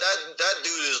 That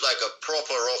dude is like a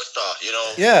proper rock star.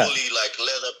 Yeah. Fully like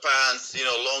leather pants.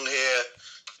 Long hair.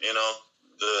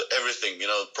 The everything.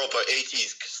 Proper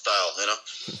 80s style.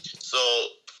 So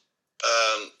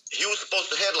he was supposed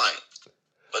to headline,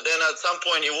 but then at some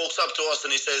point he walks up to us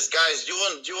and he says, "Guys, do you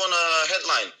want a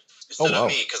headline instead of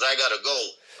me? Because I gotta go.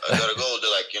 I gotta go to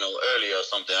earlier or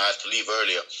something. I have to leave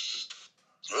earlier."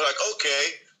 We're like,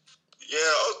 "Okay,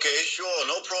 yeah, okay, sure,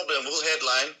 no problem. We'll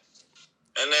headline."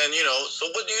 And then so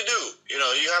what do?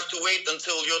 You have to wait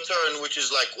until your turn, which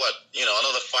is like what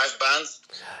another 5 bands.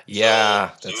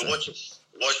 Yeah. So you watch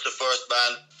the first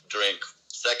band, drink.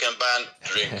 Second band,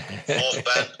 drink. Fourth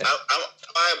band.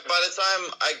 By the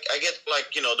time I get the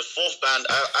 4th band,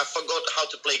 I forgot how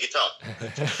to play guitar.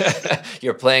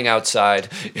 You're playing outside.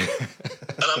 And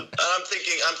I'm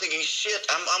thinking, shit,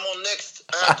 I'm on next.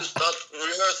 I have to start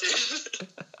rehearsing.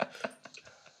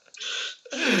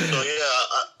 So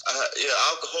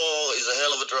alcohol is a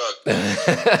hell of a drug.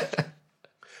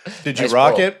 Did you Nice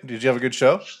rock pull. it? Did you have a good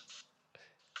show?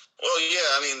 Well,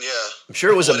 yeah, I'm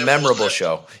sure it was a Whatever memorable was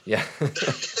show. Yeah.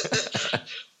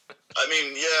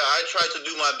 I tried to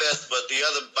do my best, but the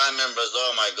other band members,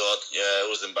 oh my god, yeah, it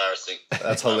was embarrassing.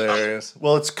 That's hilarious.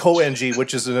 Well, it's Koenji,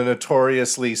 which is a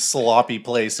notoriously sloppy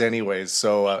place anyways,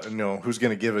 so who's going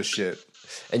to give a shit?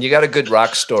 And you got a good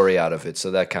rock story out of it,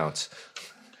 so that counts.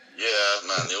 Yeah,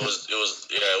 man, it was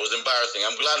embarrassing.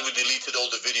 I'm glad we deleted all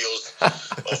the videos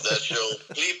of that show.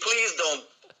 Please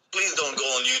don't go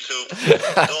on YouTube.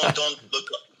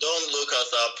 Don't look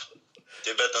us up.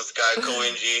 Tibetan Sky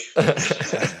Koenji.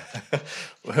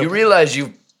 You realize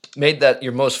you made that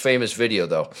your most famous video,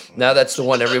 though. Now that's the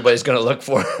one everybody's going to look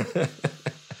for.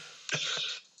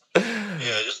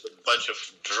 Yeah, just a bunch of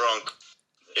drunk.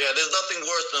 Yeah, there's nothing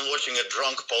worse than watching a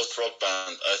drunk post-rock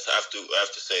band. I have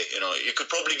to say, you could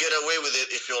probably get away with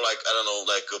it if you're like, I don't know,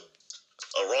 like a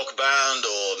rock band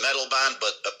or metal band,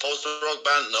 but a post-rock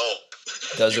band, no.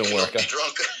 Doesn't work. Be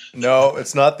drunk. No,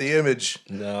 it's not the image.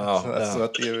 No. That's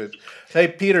not the image. Hey,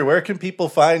 Peter, where can people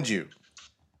find you?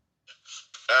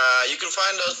 You can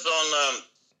find us on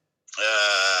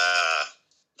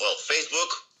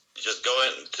Facebook. Just go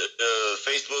into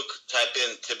Facebook, type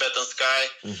in Tibetan Sky,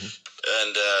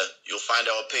 and you'll find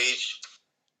our page.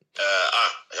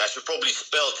 I should probably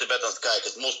spell Tibetan Sky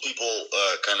because most people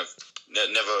kind of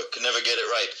can never get it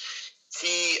right.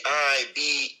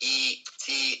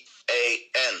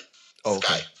 Tibetan. Okay.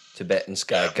 Sky. Tibetan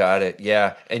Sky, got it.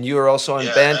 Yeah. And you are also on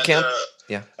Bandcamp?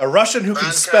 And, A Russian who can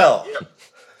Bandcamp, spell.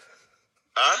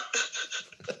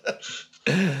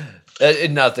 yeah.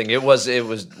 Nothing. It was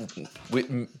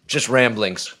just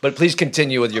ramblings. But please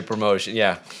continue with your promotion.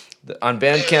 Yeah. On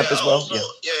Bandcamp as well? Also,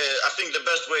 I think the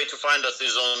best way to find us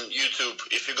is on YouTube.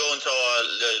 If you go into our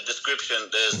description,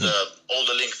 there's all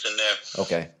the links in there.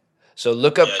 Okay. So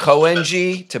look up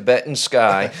Koenji, Tibetan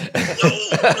Sky. No.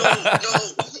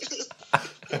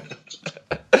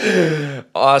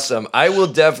 Awesome. I will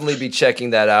definitely be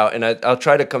checking that out, and I'll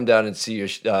try to come down and see your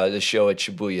the show at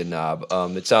Shibuya Knob.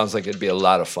 It sounds like it'd be a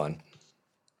lot of fun.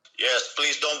 Yes,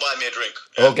 please don't buy me a drink.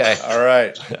 Okay. All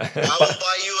right. I will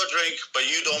buy you a drink, but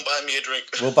you don't buy me a drink.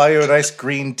 We'll buy you a nice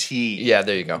green tea. Yeah,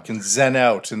 there you go. You can zen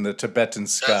out in the Tibetan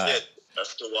sky. That's it.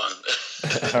 That's the one.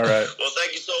 All right. Well,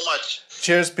 thank you so much.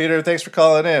 Cheers, Peter. Thanks for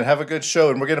calling in. Have a good show,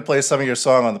 and we're going to play some of your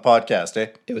song on the podcast, eh?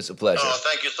 It was a pleasure. Oh,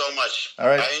 thank you so much. All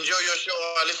right. I enjoy your show.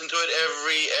 I listen to it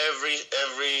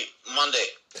every Monday.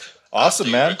 Awesome,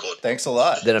 you man. record. Thanks a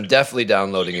lot. Then I'm definitely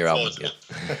downloading your album. Looking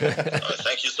Yeah.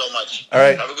 Thank you so much. All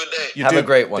right. Have a good day. You Have too. a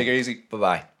great one. Take it easy.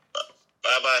 Bye-bye.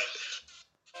 Bye-bye.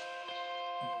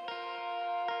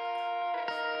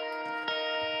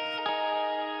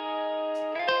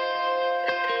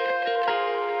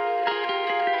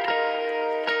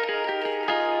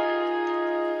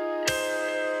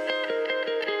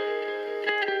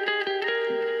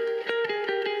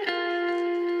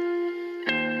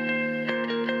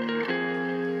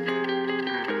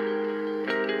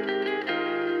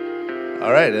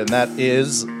 All right, and that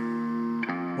is,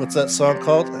 what's that song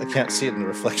called? I can't see it in the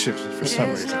reflection for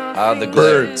some reason. The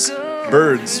glare.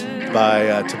 Birds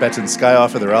by Tibetan Sky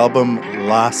off of their album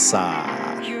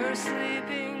Lhasa. You're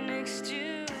sleeping next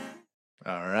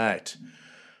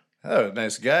Oh,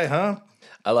 nice guy, huh?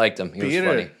 I liked him. He was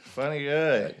funny. Funny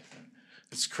guy.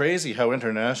 It's crazy how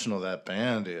international that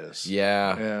band is.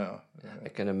 Yeah. Yeah. I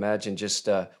can imagine just,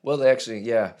 well, they actually,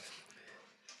 yeah.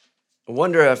 I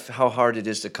wonder how hard it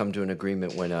is to come to an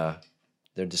agreement when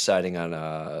they're deciding on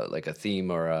like a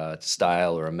theme or a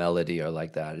style or a melody or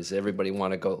like that. Does everybody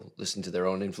want to go listen to their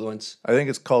own influence? I think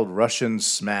it's called Russian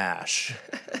Smash.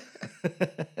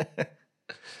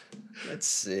 Let's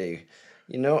see.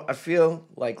 You know, I feel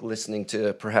like listening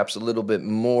to perhaps a little bit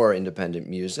more independent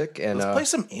music. And Let's play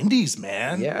some indies,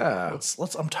 man. Yeah.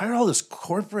 Let's. I'm tired of all this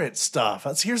corporate stuff.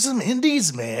 Let's hear some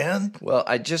indies, man. Well,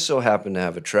 I just so happen to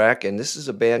have a track, and this is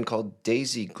a band called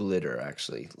Daisy Glitter,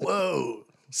 actually. Whoa,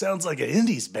 sounds like an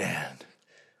indies band.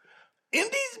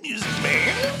 Indies music,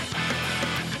 man.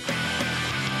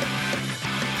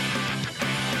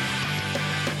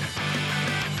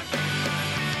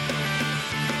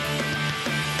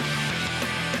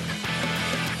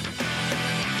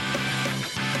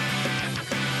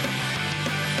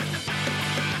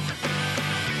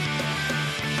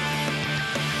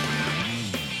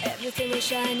 Everything was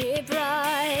shiny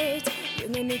bright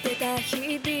夢見てた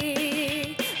日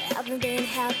々 Haven't been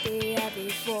happier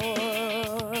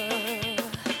before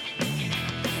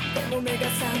でも目が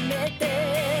覚めて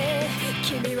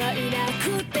君はいな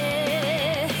くて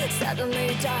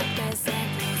Suddenly darkness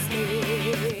enters me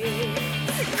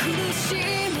苦しみ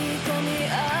込み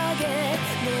上げ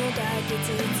もう抱き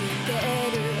続け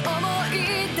る思い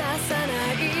出さな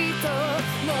いと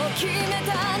もう決め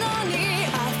たのに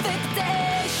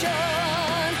Affectation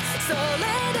それ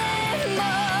でも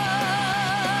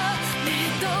ね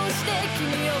どうして君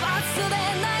を忘れ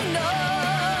ないの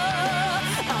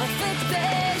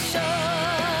Affectation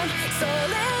そ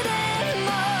れでも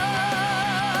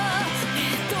ね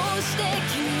どうして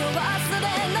君を忘れ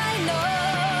ないの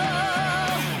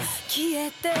消え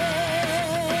て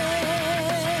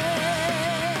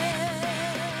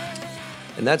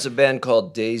And that's a band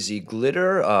called Daisy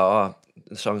Glitter.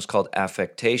 The song is called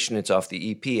Affectation. It's off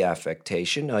the EP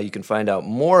Affectation. You can find out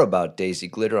more about Daisy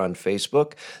Glitter on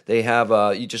Facebook. They have,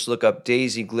 you just look up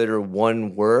Daisy Glitter,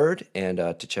 one word, and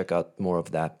to check out more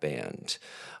of that band.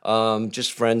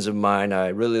 Just friends of mine. I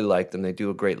really like them. They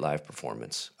do a great live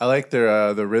performance. I like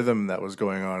their the rhythm that was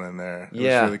going on in there. It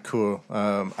Yeah. was really cool.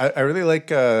 I really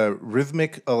like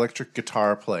rhythmic electric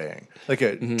guitar playing, like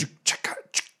a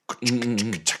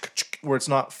where it's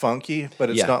not funky, but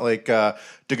it's Yeah. not like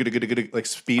like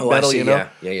speed Oh, I metal, see, you know,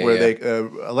 yeah, where yeah. they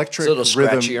electric It's a little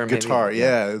rhythm scratchier, maybe. guitar.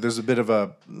 Yeah, there's a bit of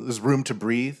there's room to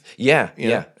breathe. Yeah, you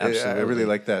yeah, know? absolutely. I really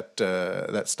like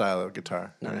that style of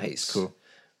guitar. Yeah, Nice. it's cool.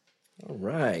 All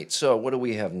right. So what do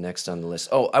we have next on the list?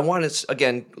 Oh, I want to,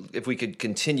 again, if we could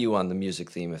continue on the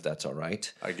music theme, if that's all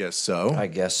right. I guess so. I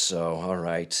guess so. All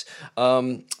right.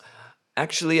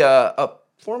 Actually, a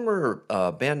former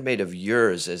bandmate of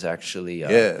yours is actually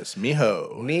Yes,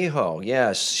 Miho. Miho.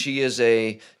 Yes, she is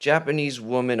a Japanese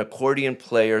woman accordion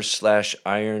player /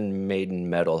 Iron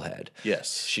Maiden metalhead.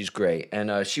 Yes. She's great,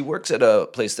 and she works at a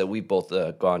place that we've both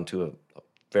gone to a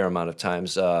fair amount of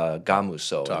times,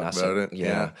 Gamuso. Talk about it,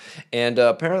 yeah. And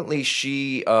apparently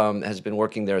she has been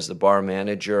working there as the bar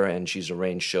manager, and she's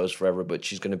arranged shows forever, but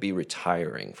she's going to be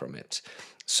retiring from it.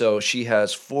 So she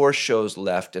has 4 shows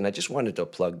left, and I just wanted to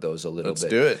plug those a little Let's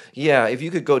bit. do it. Yeah, if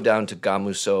you could go down to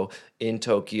Gamuso in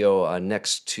Tokyo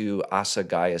next to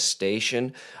Asagaya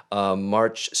Station,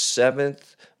 March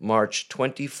 7th, March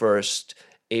 21st,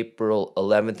 April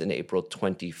 11th, and April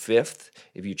 25th.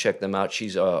 If you check them out,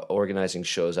 she's organizing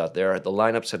shows out there. The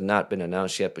lineups have not been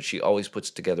announced yet, but she always puts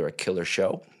together a killer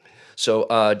show. So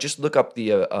just look up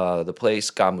the place,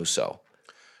 Gamuso.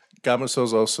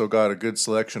 Gamuso's also got a good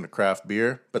selection of craft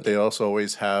beer, but they also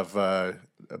always have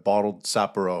bottled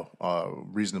Sapporo,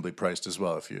 reasonably priced as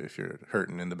well if you're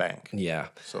hurting in the bank. Yeah.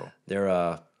 So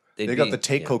They're they got the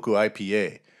Teikoku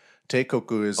IPA.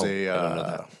 Teikoku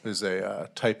is I a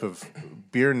type of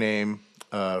beer name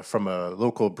from a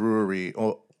local brewery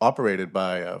operated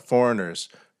by foreigners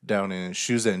down in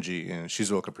Shuzenji in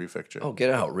Shizuoka Prefecture. Oh,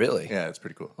 get out, really? Yeah, it's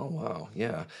pretty cool. Oh, wow.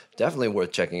 Yeah. Definitely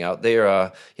worth checking out. They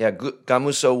are,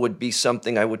 Gamuso would be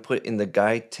something I would put in the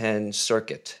Gaiten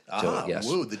circuit.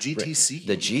 Whoa, the GTC.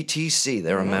 The GTC,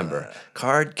 they're a member.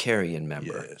 Card carrying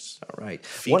member. Yes. All right.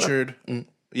 Featured.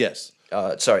 Yes.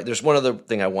 Sorry, there's one other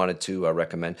thing I wanted to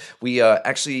recommend. We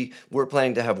we're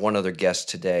planning to have one other guest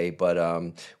today,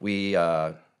 but we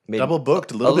made Double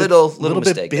booked, a little bit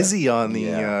mistake busy there. on the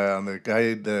Yeah. on the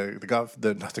guy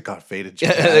not the got faded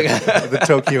Japan, the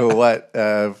Tokyo What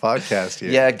podcast here.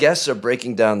 Yeah, guests are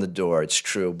breaking down the door. It's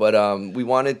true, but we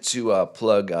wanted to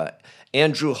plug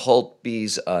Andrew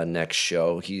Holtby's next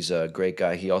show. He's a great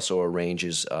guy. He also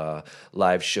arranges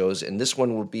live shows, and this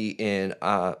one will be in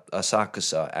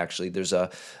Asakusa. Actually, there's a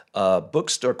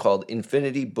bookstore called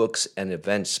Infinity Books and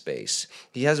Event Space.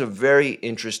 He has a very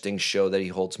interesting show that he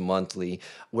holds monthly,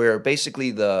 where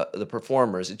basically the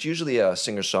performers, it's usually a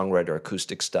singer-songwriter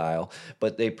acoustic style,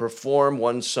 but they perform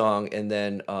one song, and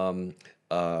then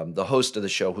the host of the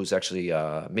show, who's actually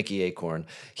Mickey Acorn,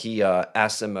 he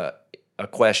asks them a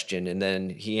question, and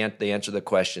then they answer the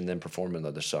question, then perform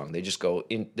another song. They just go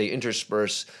in, they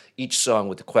intersperse each song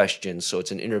with the question, so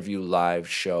it's an interview live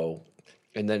show.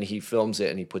 And then he films it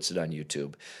and he puts it on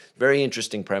YouTube. Very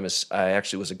interesting premise. I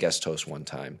actually was a guest host one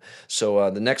time.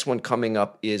 So the next one coming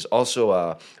up is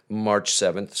also March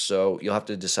 7th. So you'll have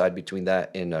to decide between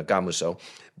that and Gamuso.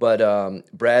 But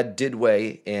Brad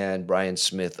Didway and Brian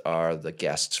Smith are the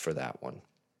guests for that one.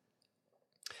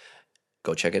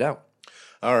 Go check it out.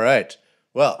 All right.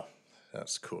 Well,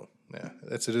 that's cool. Yeah,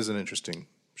 it is an interesting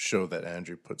show that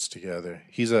Andrew puts together.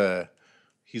 He's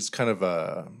kind of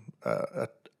a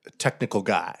technical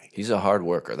guy. He's a hard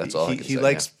worker. That's all I can say. He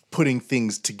likes putting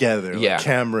things together, like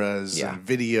cameras and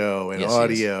video and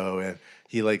audio, and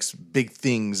he likes big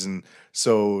things. And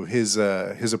so his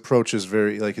approach is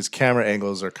very, like, his camera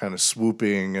angles are kind of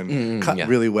swooping and cut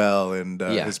really well, and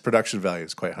his production value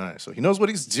is quite high. So he knows what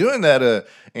he's doing. That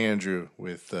Andrew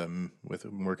with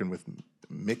working with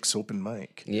Mix Open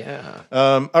Mic. Yeah.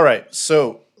 All right.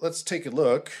 So let's take a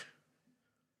look.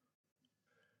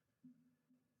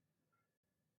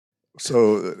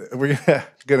 So we're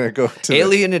gonna go to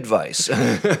Alien Advice.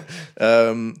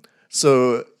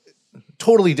 So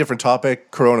totally different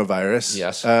topic, coronavirus.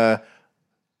 Yes.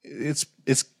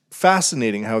 It's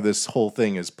fascinating how this whole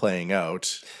thing is playing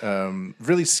out.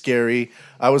 Really scary.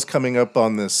 I was coming up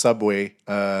on the subway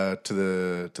to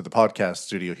the podcast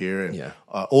studio here, and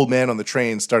old man on the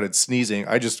train started sneezing.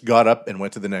 I just got up and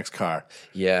went to the next car.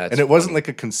 Yeah, and it wasn't like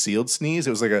a concealed sneeze.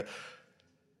 It was like a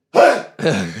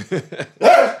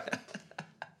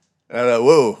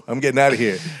whoa, I'm getting out of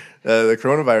here. The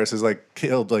coronavirus has like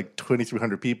killed like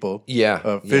 2,300 people.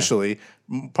 Officially.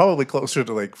 Probably closer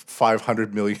to like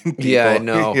 500 million people. Yeah, I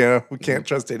know. We can't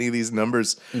trust any of these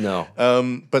numbers. No.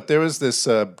 But there was this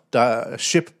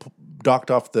ship docked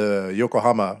off the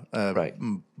Yokohama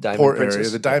port area,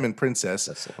 the Diamond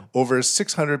Princess. Over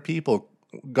 600 people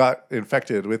got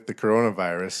infected with the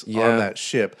coronavirus on that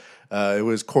ship. It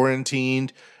was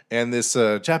quarantined. And this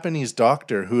Japanese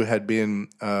doctor who had been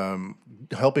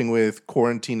helping with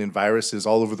quarantine and viruses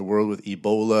all over the world with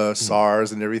Ebola,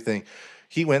 SARS, and everything,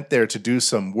 he went there to do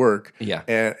some work. Yeah,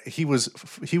 and he was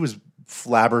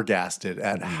flabbergasted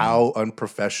at how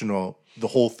unprofessional the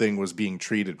whole thing was being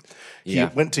treated. He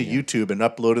went to YouTube and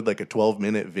uploaded like a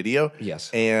 12-minute video. Yes,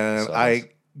 and I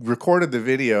recorded the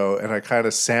video and I kind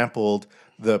of sampled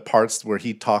the parts where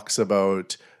he talks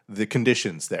about the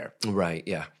conditions there. Right.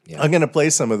 Yeah. I'm going to play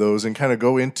some of those and kind of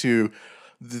go into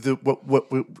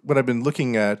what I've been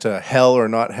looking at, hell or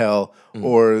not hell,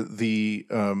 or the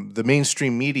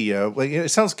mainstream media. Like, it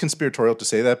sounds conspiratorial to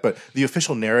say that, but the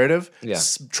official narrative,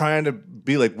 trying to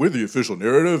be like, we're the official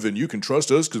narrative and you can trust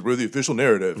us because we're the official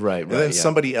narrative. Right. And then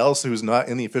somebody else who's not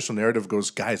in the official narrative goes,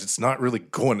 guys, it's not really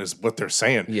going as what they're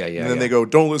saying. And then they go,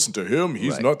 don't listen to him.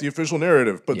 He's not the official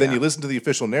narrative. But then you listen to the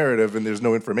official narrative and there's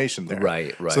no information there.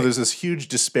 Right. So there's this huge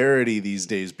disparity these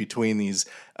days between these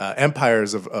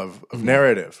empires of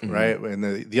narrative, right? And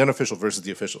the unofficial versus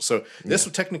the official. So this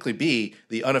would technically be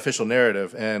the unofficial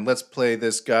narrative. And let's play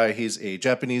this guy. He's a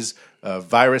Japanese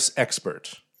virus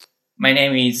expert. My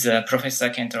name is Professor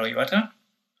Kentaro Iwata.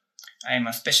 I am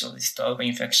a specialist of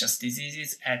infectious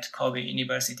diseases at Kobe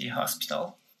University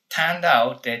Hospital. Turned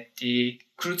out that the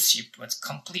cruise ship was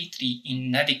completely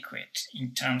inadequate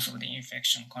in terms of the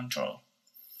infection control.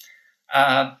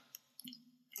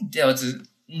 There was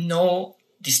no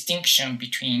distinction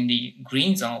between the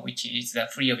green zone, which is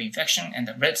free of infection, and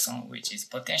the red zone, which is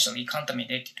potentially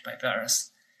contaminated by virus.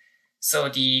 So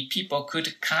the people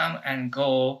could come and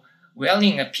go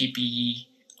wearing a PPE,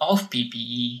 off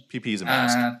PPE. PPE is a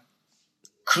mask.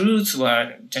 Crews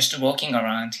were just walking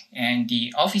around, and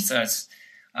the officers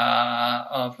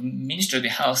of Ministry of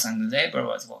Health and Labor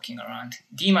was walking around.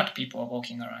 DMAT people were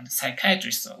walking around.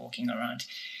 Psychiatrists were walking around.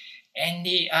 And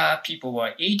the people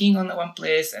were eating on one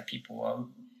place. People were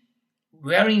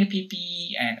wearing a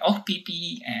PPE and off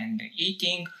PPE and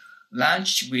eating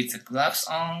lunch with gloves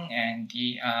on, and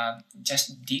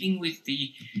just dealing with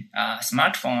the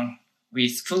smartphone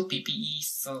with full PPE.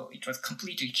 So it was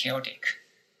completely chaotic.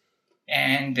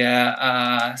 And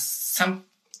some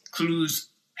crews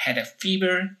had a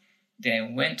fever. They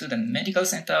went to the medical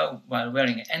center while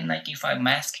wearing an N95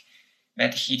 mask.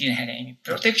 but he didn't have any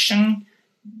protection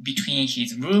between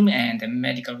his room and the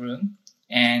medical room,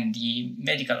 and the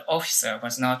medical officer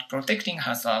was not protecting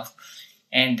herself,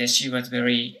 and she was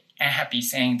very unhappy,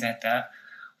 saying that,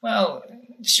 well,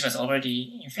 she was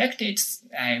already infected.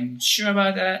 I'm sure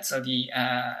about that. So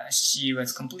she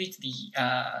was completely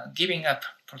giving up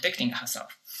protecting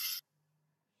herself.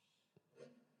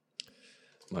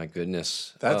 My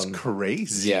goodness. That's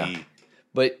crazy. Yeah.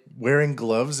 But Wearing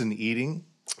gloves and eating.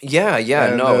 yeah,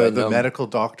 And no. the medical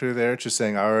doctor there just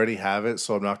saying, I already have it,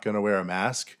 so I'm not going to wear a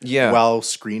mask. Yeah. While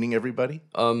screening everybody.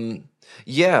 In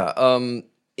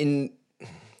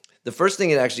the first thing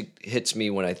that actually hits me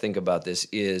when I think about this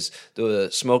is the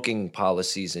smoking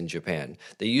policies in Japan.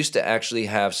 They used to actually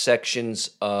have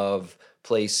sections of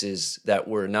places that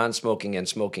were non-smoking and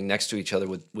smoking next to each other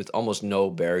with almost no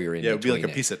barrier in Yeah, it would be like a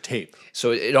between piece of tape. So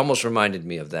it almost reminded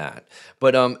me of that.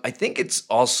 But I think it's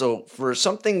also for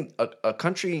something a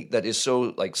country that is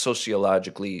so like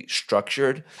sociologically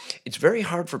structured, it's very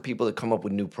hard for people to come up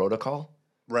with new protocol.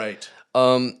 Right.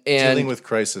 And Dealing with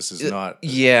crisis is not.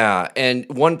 yeah, and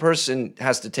one person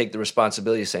has to take the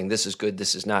responsibility of saying this is good,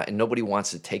 this is not, and nobody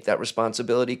wants to take that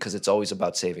responsibility because it's always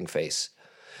about saving face.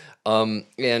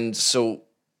 And so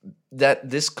that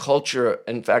this culture,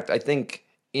 in fact, I think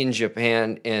in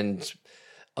Japan and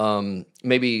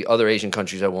maybe other Asian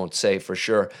countries, I won't say for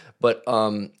sure, but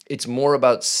it's more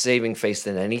about saving face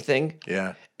than anything.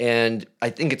 Yeah. And I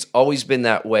think it's always been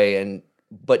that way.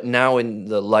 But now in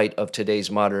the light of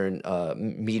today's modern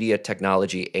media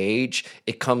technology age,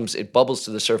 it bubbles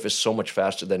to the surface so much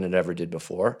faster than it ever did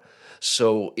before.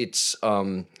 So it's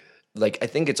I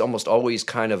think it's almost always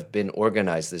kind of been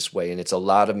organized this way, and it's a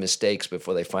lot of mistakes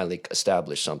before they finally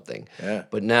establish something. Yeah.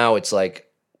 But now it's like,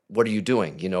 what are you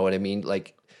doing? You know what I mean?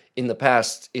 Like in the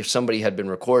past, if somebody had been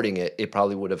recording it, it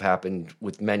probably would have happened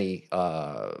with many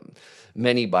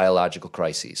biological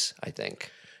crises, I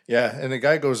think. Yeah, and the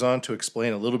guy goes on to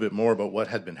explain a little bit more about what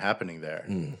had been happening there.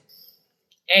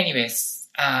 Anyways,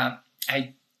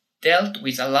 I dealt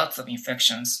with a lot of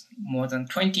infections more than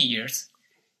 20 years.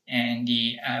 And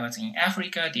I was in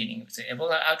Africa dealing with the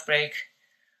Ebola outbreak.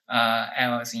 I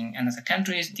was in another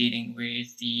countries dealing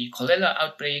with the cholera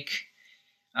outbreak.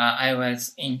 I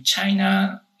was in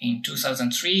China in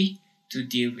 2003 to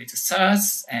deal with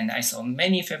SARS, and I saw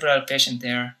many febrile patients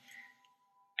there.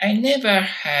 I never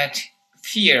had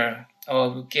fear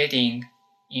of getting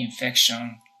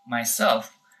infection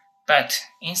myself, but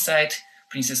inside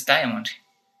Princess Diamond,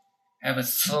 I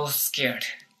was so scared.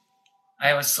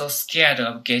 I was so scared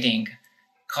of getting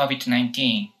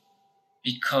COVID-19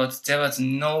 because there was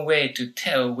no way to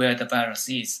tell where the virus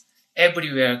is.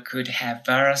 Everywhere could have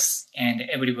virus and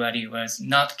everybody was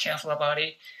not careful about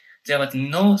it. There was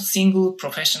no single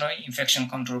professional infection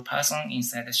control person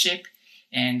inside the ship,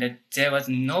 and there was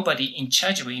nobody in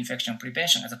charge of infection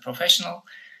prevention as a professional.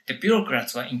 The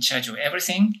bureaucrats were in charge of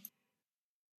everything.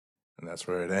 And that's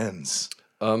where it ends.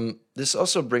 This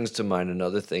also brings to mind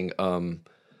another thing.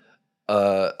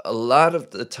 A lot of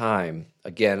the time,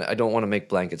 again, I don't want to make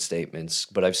blanket statements,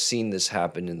 but I've seen this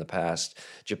happen in the past.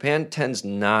 Japan tends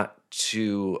not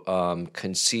to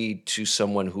concede to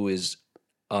someone who is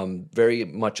very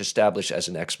much established as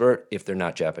an expert if they're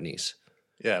not Japanese.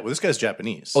 Yeah, well, this guy's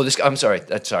Japanese. Oh, I'm sorry.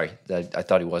 I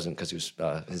thought he wasn't because he was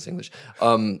his English.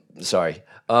 Sorry.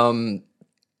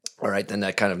 All right, then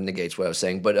that kind of negates what I was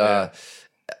saying. But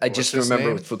I just remember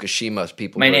name? with Fukushima,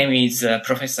 people. My name is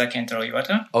Professor Kentaro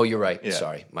Iwata. Oh, you're right. Yeah.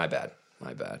 Sorry, my bad.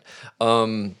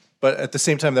 But at the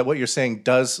same time, that what you're saying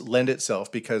does lend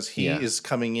itself because he Yeah. is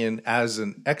coming in as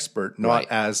an expert, not Right.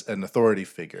 as an authority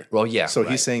figure. Well, yeah, So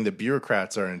right. he's saying the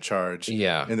bureaucrats are in charge.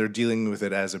 Yeah. And they're dealing with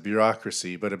it as a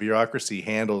bureaucracy, but a bureaucracy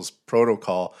handles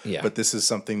protocol. Yeah. But this is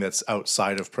something that's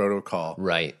outside of protocol.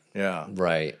 Right. Yeah.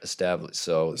 Right. Established.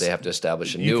 So they have to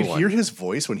establish a You new could one. hear his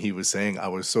voice when he was saying, I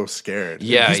was so scared.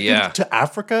 Yeah, He's been yeah. to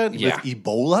Africa Yeah. with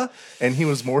Ebola, and he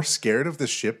was more scared of the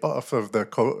ship off of the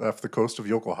coast of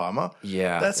Yokohama.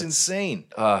 Yeah, That's insane.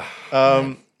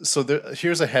 So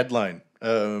here's a headline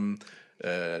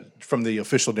from the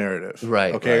official narrative.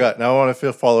 Right, Okay, right. now I want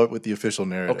to follow it with the official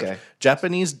narrative. Okay.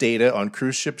 Japanese data on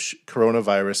cruise ship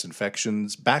coronavirus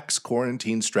infections backs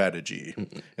quarantine strategy.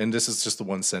 And this is just the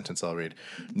one sentence I'll read.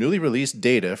 Newly released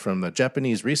data from the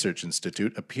Japanese Research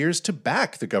Institute appears to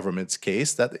back the government's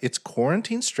case that its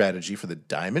quarantine strategy for the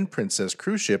Diamond Princess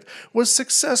cruise ship was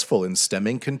successful in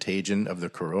stemming contagion of the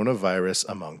coronavirus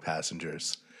among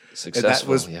passengers. And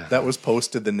Successful. that was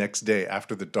posted the next day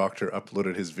after the doctor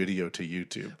uploaded his video to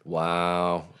YouTube.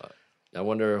 Wow. I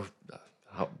wonder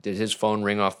Did his phone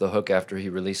ring off the hook after he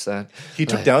released that? He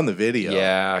took down the video.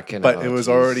 Yeah, I can. But it was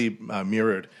already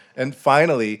mirrored. And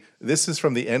finally, this is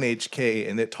from the NHK,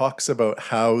 and it talks about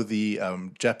how the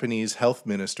Japanese health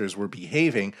ministers were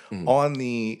behaving on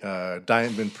the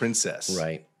Diamond Princess.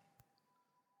 Right.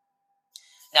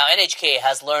 Now, NHK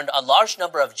has learned a large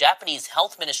number of Japanese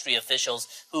health ministry officials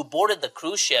who boarded the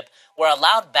cruise ship were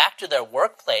allowed back to their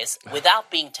workplace without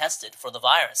being tested for the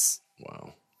virus.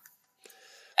 Wow.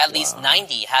 At least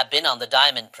 90 have been on the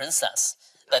Diamond Princess,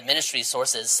 but ministry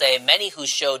sources say many who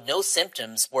showed no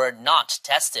symptoms were not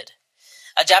tested.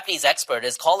 A Japanese expert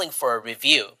is calling for a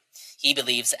review. He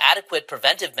believes adequate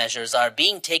preventive measures are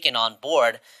being taken on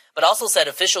board, but also said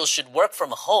officials should work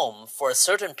from home for a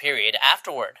certain period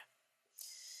afterward.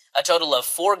 A total of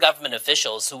 4 government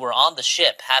officials who were on the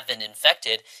ship have been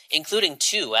infected, including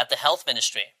 2 at the health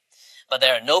ministry. But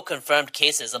there are no confirmed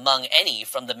cases among any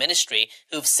from the ministry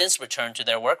who've since returned to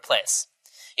their workplace.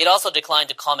 It also declined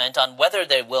to comment on whether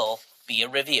there will be a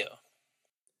review.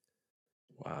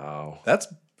 Wow. That's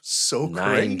so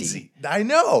 90. crazy. I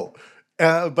know.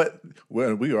 But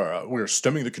we're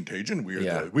stemming the contagion. We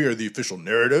are the official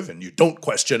narrative, and you don't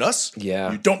question us.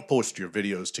 Yeah. You don't post your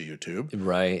videos to YouTube.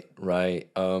 Right.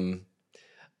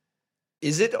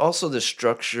 Is it also the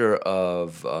structure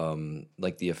of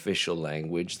like the official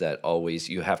language that always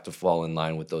you have to fall in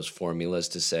line with those formulas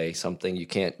to say something? You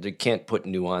can't put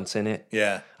nuance in it.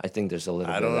 Yeah. I think there's a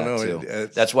little I bit don't of that know. too.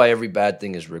 That's why every bad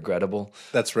thing is regrettable.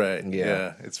 That's right. Yeah.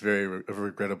 Yeah. It's very a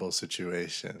regrettable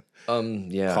situation.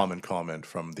 Yeah. Common comment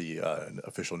from the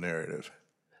official narrative.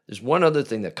 There's one other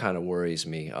thing that kind of worries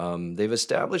me. They've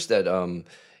established that a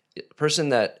person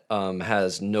that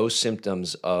has no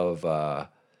symptoms of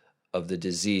the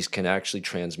disease can actually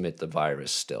transmit the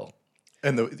virus still.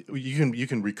 And you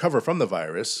can recover from the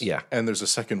virus. Yeah. And there's a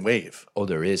second wave. Oh,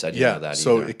 there is? I didn't Yeah. know that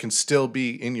So either. it can still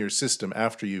be in your system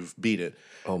after you've beat it.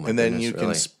 Oh, my And then goodness, you really?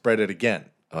 can spread it again.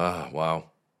 Ah,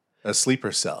 wow. A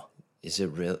sleeper cell. Is it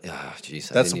really? Ah, jeez.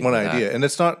 That's one idea. And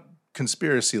it's not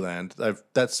conspiracy land.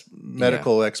 That's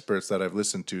medical experts that I've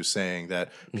listened to saying that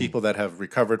people that have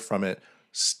recovered from it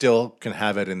still can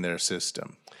have it in their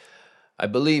system. I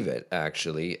believe it,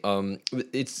 actually.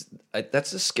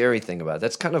 That's the scary thing about it.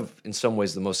 That's kind of, in some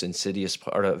ways, the most insidious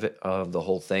part of it, of the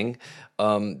whole thing,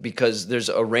 because there's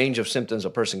a range of symptoms a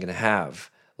person can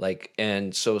have.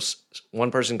 And so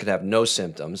one person can have no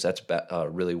symptoms. That's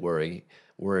really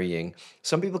worrying.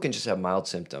 Some people can just have mild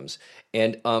symptoms.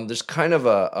 And there's kind of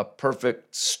a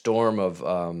perfect storm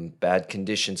of bad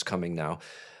conditions coming now.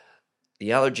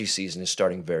 The allergy season is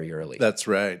starting very early. That's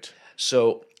right.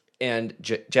 So, and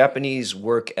Japanese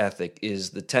work ethic is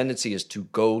the tendency is to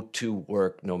go to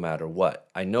work no matter what.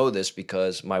 I know this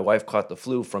because my wife caught the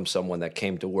flu from someone that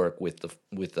came to work with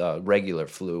regular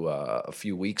flu a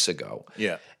few weeks ago.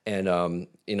 Yeah. And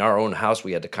in our own house,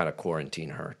 we had to kind of quarantine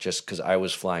her just because I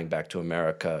was flying back to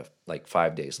America like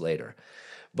 5 days later.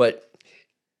 But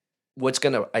what's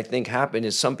going to, I think, happen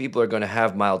is some people are going to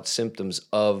have mild symptoms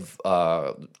of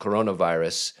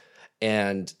coronavirus,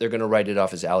 and they're going to write it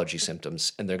off as allergy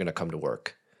symptoms, and they're going to come to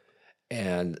work.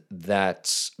 And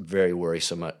that's very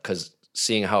worrisome because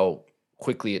seeing how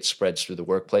quickly it spreads through the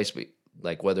workplace,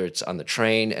 like whether it's on the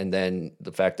train and then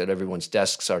the fact that everyone's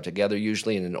desks are together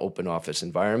usually in an open office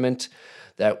environment,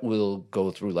 that will go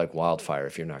through like wildfire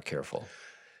if you're not careful.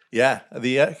 Yeah,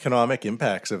 the economic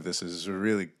impacts of this is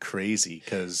really crazy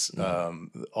because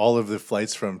all of the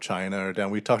flights from China are down.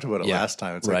 We talked about it last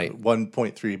time. It's like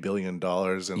 $1.3 billion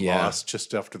in loss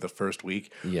just after the first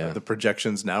week. Yeah. The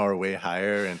projections now are way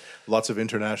higher, and lots of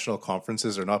international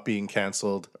conferences are not being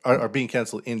canceled, are being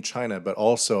canceled in China, but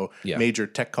also major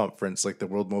tech conference like the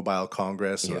World Mobile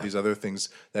Congress or these other things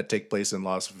that take place in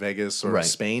Las Vegas or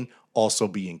Spain also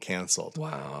being canceled.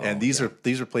 Wow. And these are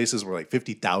places where like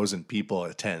 50,000 people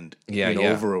attend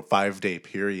over a 5-day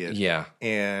period. Yeah.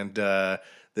 And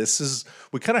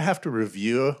we kind of have to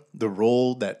review the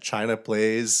role that China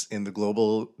plays in the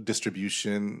global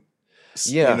distribution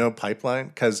pipeline,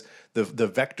 because the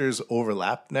vectors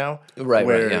overlap now.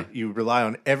 Where you rely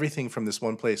on everything from this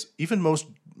one place. Even most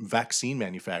vaccine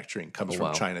manufacturing comes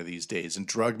from China these days, and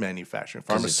drug manufacturing,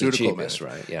 pharmaceutical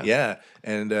manufacturing. Right? Yeah.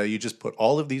 And you just put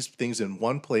all of these things in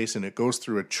one place, and it goes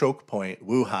through a choke point,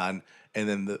 Wuhan, and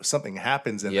then something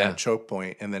happens in that choke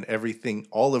point, and then everything,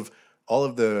 all of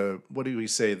the, what do we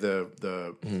say,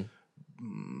 the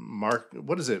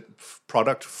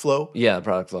product flow? Yeah,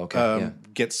 product flow. Okay.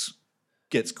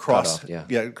 Gets cross,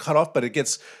 cut off, but it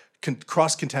gets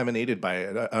cross-contaminated by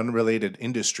an unrelated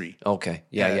industry. Okay.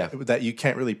 That you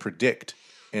can't really predict,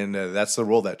 and that's the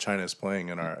role that China is playing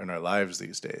in our lives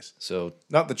these days. So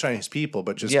not the Chinese people,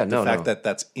 but just fact that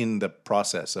that's in the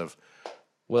process of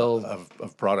Well,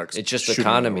 of products. it's just shooting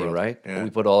around the economy, world. right? Yeah. We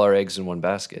put all our eggs in one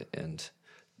basket, and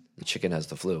the chicken has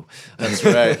the flu. That's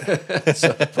right.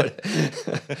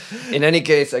 In any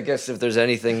case, I guess if there's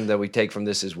anything that we take from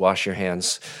this is wash your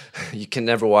hands. You can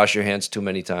never wash your hands too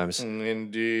many times.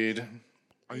 Indeed.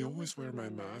 I always wear my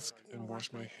mask and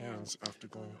wash my hands after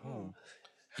going home.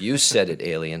 You said it,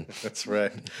 alien. That's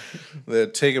right.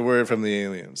 Take a word from the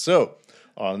alien. So,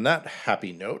 on that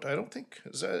happy note, I think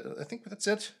that's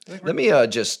it. Let me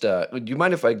just. Do you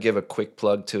mind if I give a quick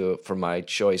plug for my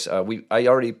choice? I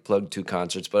already plugged 2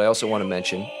 concerts, but I also want to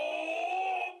mention.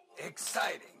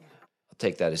 Exciting. I'll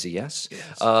take that as a yes.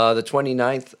 The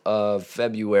 29th of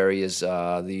February is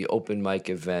the open mic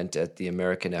event at the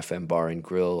American FM Bar and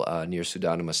Grill near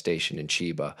Sudanama Station in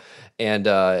Chiba. And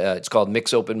it's called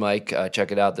Mix Open Mic.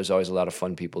 Check it out. There's always a lot of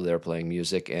fun people there playing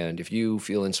music. And if you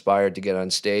feel inspired to get on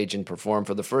stage and perform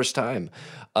for the first time,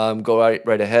 go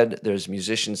right ahead. There's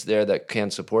musicians there that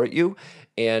can support you.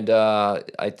 And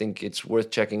I think it's worth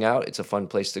checking out. It's a fun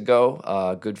place to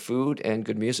go. Good food and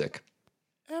good music.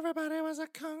 Everybody was a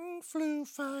kung flu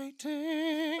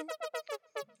fighting.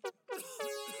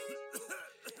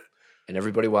 And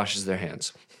everybody washes their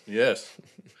hands. Yes.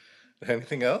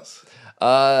 Anything else?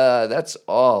 That's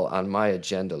all on my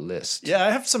agenda list. Yeah,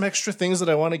 I have some extra things that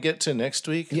I want to get to next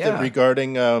week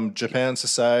regarding Japan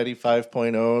Society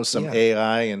 5.0, some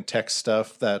AI and tech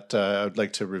stuff that I would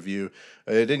like to review.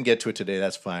 I didn't get to it today.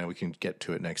 That's fine. We can get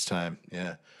to it next time.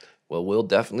 Yeah. Well, we'll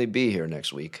definitely be here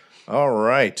next week. All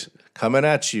right. Coming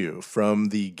at you from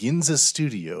the Ginza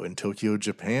studio in Tokyo,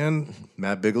 Japan.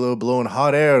 Matt Bigelow blowing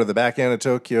hot air to the back end of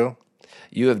Tokyo.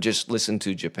 You have just listened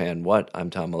to Japan What? I'm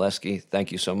Tom Molesky.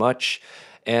 Thank you so much,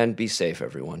 and be safe,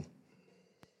 everyone.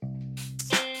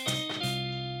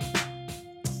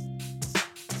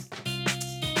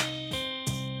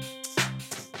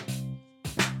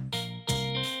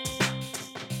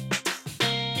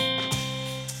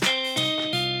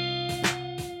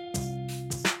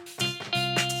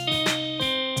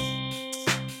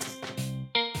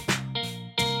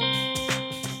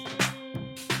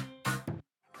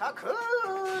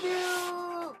 Kakuryu.